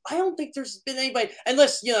 whoa, I don't think there's been anybody,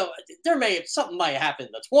 unless, something might have happened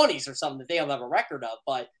in the 20s or something that they don't have a record of,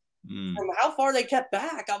 but from how far they kept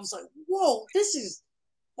back, I was like, whoa, this is,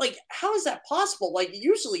 how is that possible?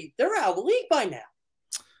 Usually they're out of the league by now.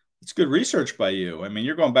 It's good research by you. I mean,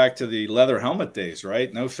 you're going back to the leather helmet days,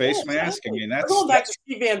 right? No face mask. I mean, we're going back to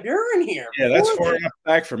Steve Van Buren here. Yeah, that's far enough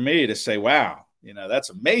back for me to say, wow,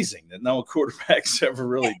 that's amazing that no quarterback's ever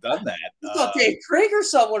really done that. I thought Dave Krieg or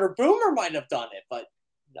someone or Boomer might have done it, but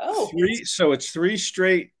no. So it's 3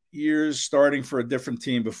 straight years starting for a different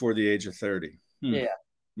team before the age of 30. Yeah.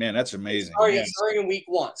 Man, that's amazing. Starting in week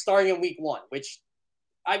one, which,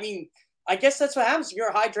 I mean, I guess that's what happens. If you're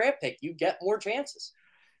a high draft pick, you get more chances.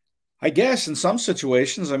 I guess in some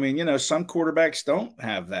situations, I mean, some quarterbacks don't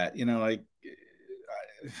have that,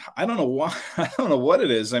 I don't know why. I don't know what it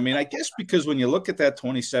is. I mean, I guess because when you look at that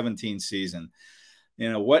 2017 season,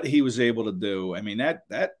 what he was able to do. I mean, that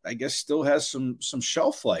I guess still has some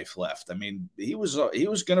shelf life left. I mean, he was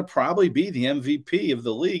going to probably be the MVP of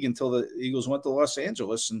the league until the Eagles went to Los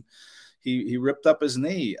Angeles and he ripped up his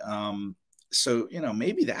knee. So,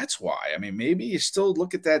 maybe that's why. I mean, maybe you still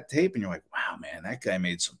look at that tape and you're like, wow, man, that guy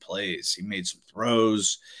made some plays. He made some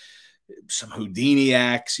throws, some Houdini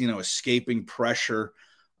acts, escaping pressure.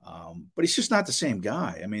 But he's just not the same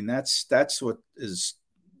guy. I mean, that's what is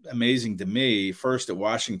amazing to me. First at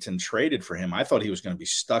Washington traded for him. I thought he was going to be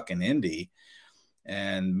stuck in Indy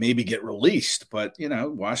and maybe get released. But,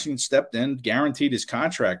 Washington stepped in, guaranteed his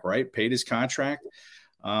contract, right? Paid his contract.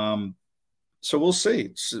 So we'll see.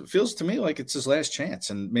 It feels to me like it's his last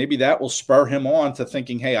chance. And maybe that will spur him on to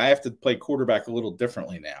thinking, hey, I have to play quarterback a little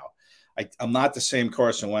differently now. I'm not the same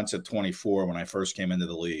Carson Wentz at 24 when I first came into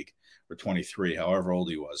the league, or 23, however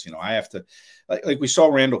old he was. I have to, like we saw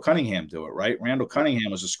Randall Cunningham do it, right? Randall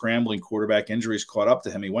Cunningham was a scrambling quarterback. Injuries caught up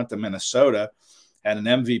to him. He went to Minnesota, had an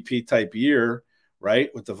MVP type year,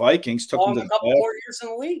 right, with the Vikings. Took him to a couple more years in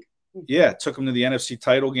the league. Yeah, took him to the NFC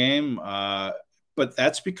title game. But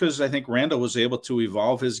that's because I think Randall was able to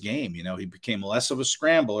evolve his game. He became less of a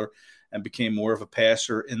scrambler and became more of a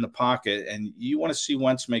passer in the pocket. And you want to see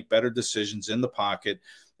Wentz make better decisions in the pocket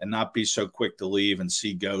and not be so quick to leave and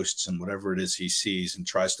see ghosts and whatever it is he sees and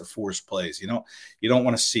tries to force plays. You don't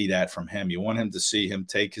want to see that from him. You want him to see him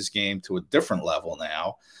take his game to a different level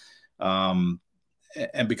now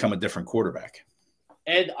and become a different quarterback.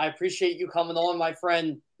 Ed, I appreciate you coming on, my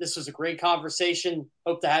friend. This was a great conversation.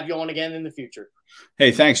 Hope to have you on again in the future.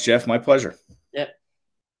 Hey, thanks, Jeff. My pleasure. Yeah.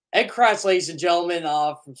 Ed Kracz, ladies and gentlemen,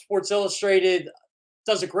 from Sports Illustrated,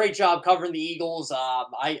 does a great job covering the Eagles.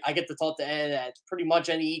 I get to talk to Ed at pretty much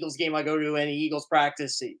any Eagles game I go to, any Eagles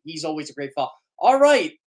practice. He's always a great follow. All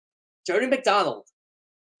right, Jody McDonald.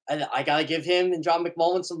 And I got to give him and John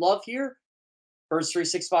McMullen some love here. Birds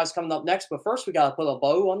 365 is coming up next, but first we got to put a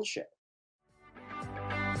bow on the show.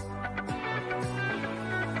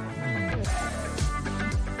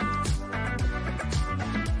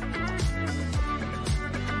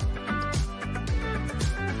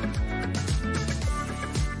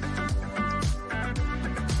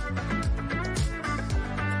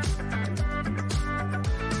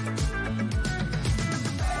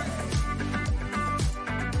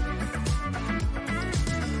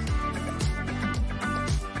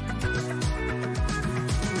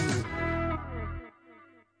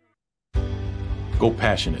 Go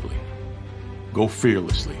passionately. Go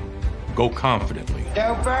fearlessly. Go confidently.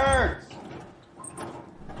 Go Birds!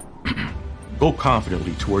 Go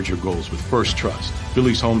confidently towards your goals with First Trust,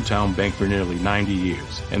 Philly's hometown bank for nearly 90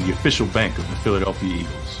 years, and the official bank of the Philadelphia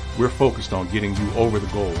Eagles. We're focused on getting you over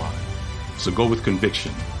the goal line. So go with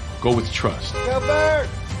conviction. Go with trust. Go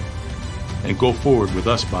Birds! And go forward with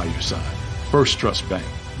us by your side. First Trust Bank,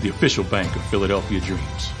 the official bank of Philadelphia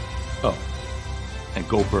dreams. Oh, and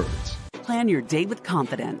go Birds. Plan your day with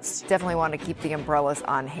confidence. Definitely want to keep the umbrellas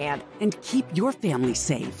on hand. And keep your family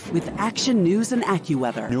safe with Action News and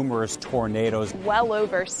AccuWeather. Numerous tornadoes. Well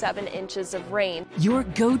over 7 inches of rain. Your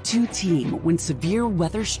go-to team when severe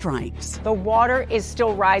weather strikes. The water is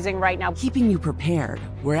still rising right now. Keeping you prepared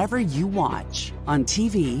wherever you watch. On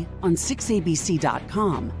TV, on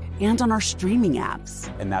 6abc.com, and on our streaming apps.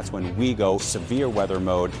 And that's when we go severe weather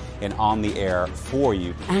mode and on the air for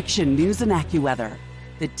you. Action News and AccuWeather.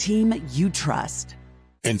 The team you trust.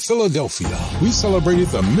 In Philadelphia, we celebrated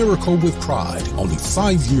the miracle with pride only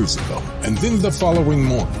 5 years ago. And then the following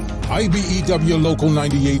morning, IBEW Local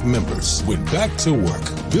 98 members went back to work,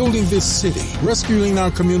 building this city, rescuing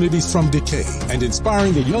our communities from decay, and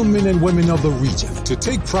inspiring the young men and women of the region to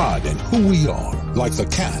take pride in who we are. Like the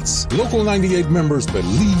Cats, Local 98 members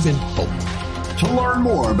believe in hope. To learn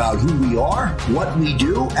more about who we are, what we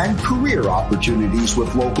do, and career opportunities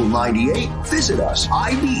with Local 98, visit us,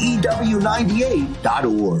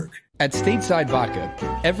 IBEW98.org. At Stateside Vodka,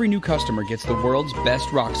 every new customer gets the world's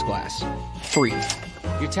best rocks glass, free.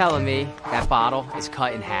 You're telling me that bottle is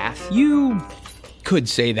cut in half? You could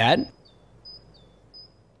say that.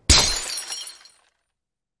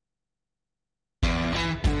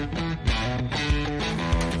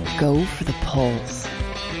 Go for the pulls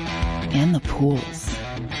and the pools.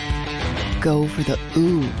 Go for the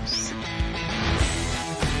oohs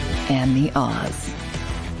and the ahs.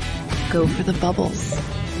 Go for the bubbles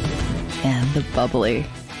and the bubbly.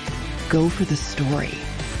 Go for the story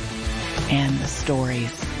and the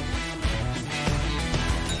stories.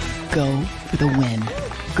 Go for the win.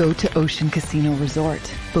 Go to Ocean Casino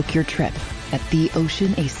Resort. Book your trip at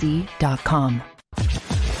theoceanac.com.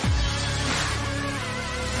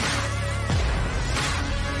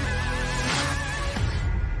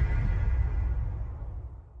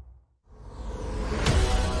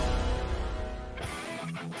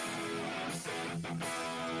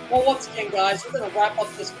 Well, once again, guys, we're going to wrap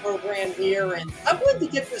up this program here, and I wanted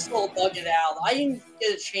to get this little nugget out. I didn't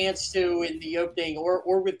get a chance to in the opening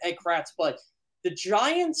or with Ed Kracz, but the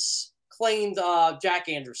Giants claimed Jack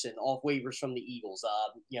Anderson off waivers from the Eagles.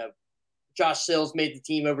 Josh Sills made the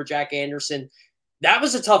team over Jack Anderson. That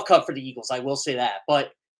was a tough cut for the Eagles, I will say that.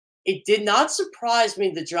 But it did not surprise me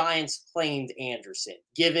the Giants claimed Anderson,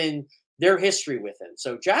 given their history with him.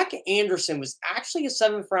 So Jack Anderson was actually a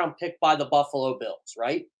 7th-round pick by the Buffalo Bills,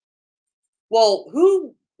 right? Well,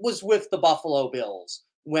 who was with the Buffalo Bills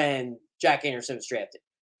when Jack Anderson was drafted?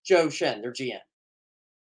 Joe Shen, their GM.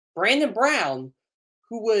 Brandon Brown,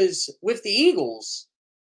 who was with the Eagles,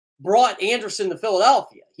 brought Anderson to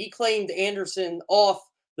Philadelphia. He claimed Anderson off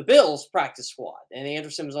the Bills practice squad, and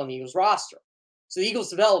Anderson was on the Eagles roster. So the Eagles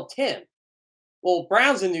developed him. Well,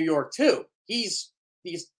 Brown's in New York too. He's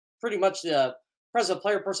pretty much the president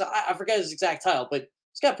player person. I forget his exact title, but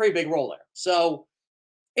he's got a pretty big role there. So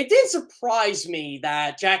it did surprise me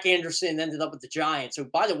that Jack Anderson ended up with the Giants. So,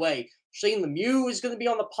 by the way, Shane Lemieux is going to be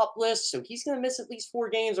on the PUP list, so he's going to miss at least 4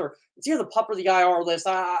 games, or it's either the PUP or the IR list.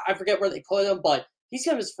 I forget where they put him, but he's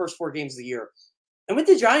going to miss the first 4 games of the year. And with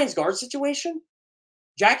the Giants guard situation,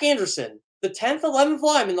 Jack Anderson, the 10th, 11th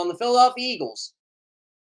lineman on the Philadelphia Eagles,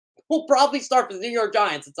 will probably start for the New York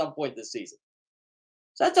Giants at some point this season.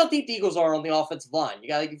 So that's how deep the Eagles are on the offensive line. You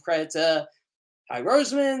got to give credit to Ty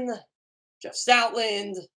Roseman, Jeff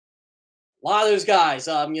Stoutland, a lot of those guys.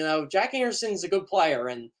 Jack Anderson's a good player,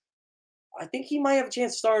 and I think he might have a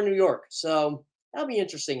chance to start in New York. So that'll be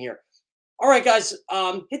interesting here. All right, guys,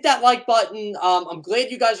 hit that like button. I'm glad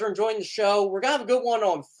you guys are enjoying the show. We're going to have a good one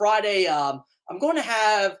on Friday. I'm going to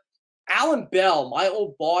have Alan Bell, my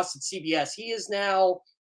old boss at CBS. He is now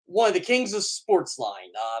one of the kings of Sportsline.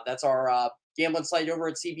 That's our gambling site over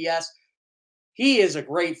at CBS. He is a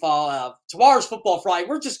great follow. Tomorrow's Football Friday.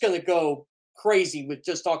 We're just going to go crazy with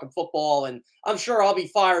just talking football, and I'm sure I'll be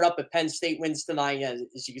fired up if Penn State wins tonight.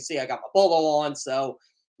 As you can see, I got my polo on, so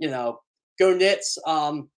go Knits.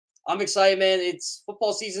 I'm excited, man. It's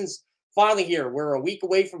football season's finally here. We're a week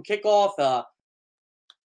away from kickoff.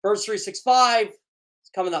 Birds 365 is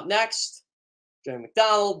coming up next. Joe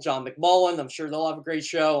McDonald, John McMullen. I'm sure they'll have a great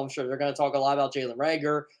show. I'm sure they're going to talk a lot about Jalen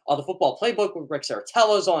Reagor. The Football Playbook with Rick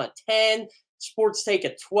Saratello's on at 10. Sports Take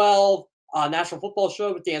at 12. National Football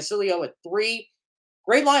Show with Dan Cilio at 3.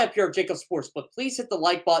 Great lineup here at JAKIB Sports, but please hit the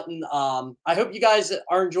like button. I hope you guys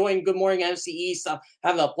are enjoying Good Morning NFC East. I'm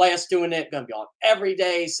having a blast doing it. Going to be on every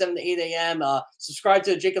day, 7 to 8 a.m. Subscribe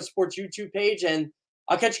to the JAKIB Sports YouTube page, and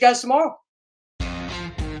I'll catch you guys tomorrow.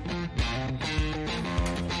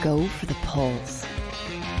 Go for the pulls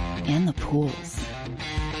and the pools.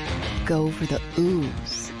 Go for the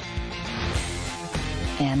oohs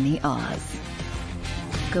and the ahs.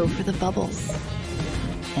 Go for the bubbles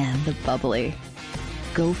and the bubbly.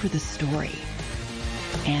 Go for the story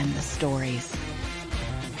and the stories.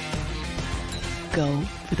 Go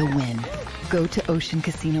for the win. Go to Ocean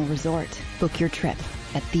Casino Resort. Book your trip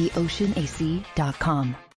at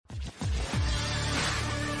theoceanac.com.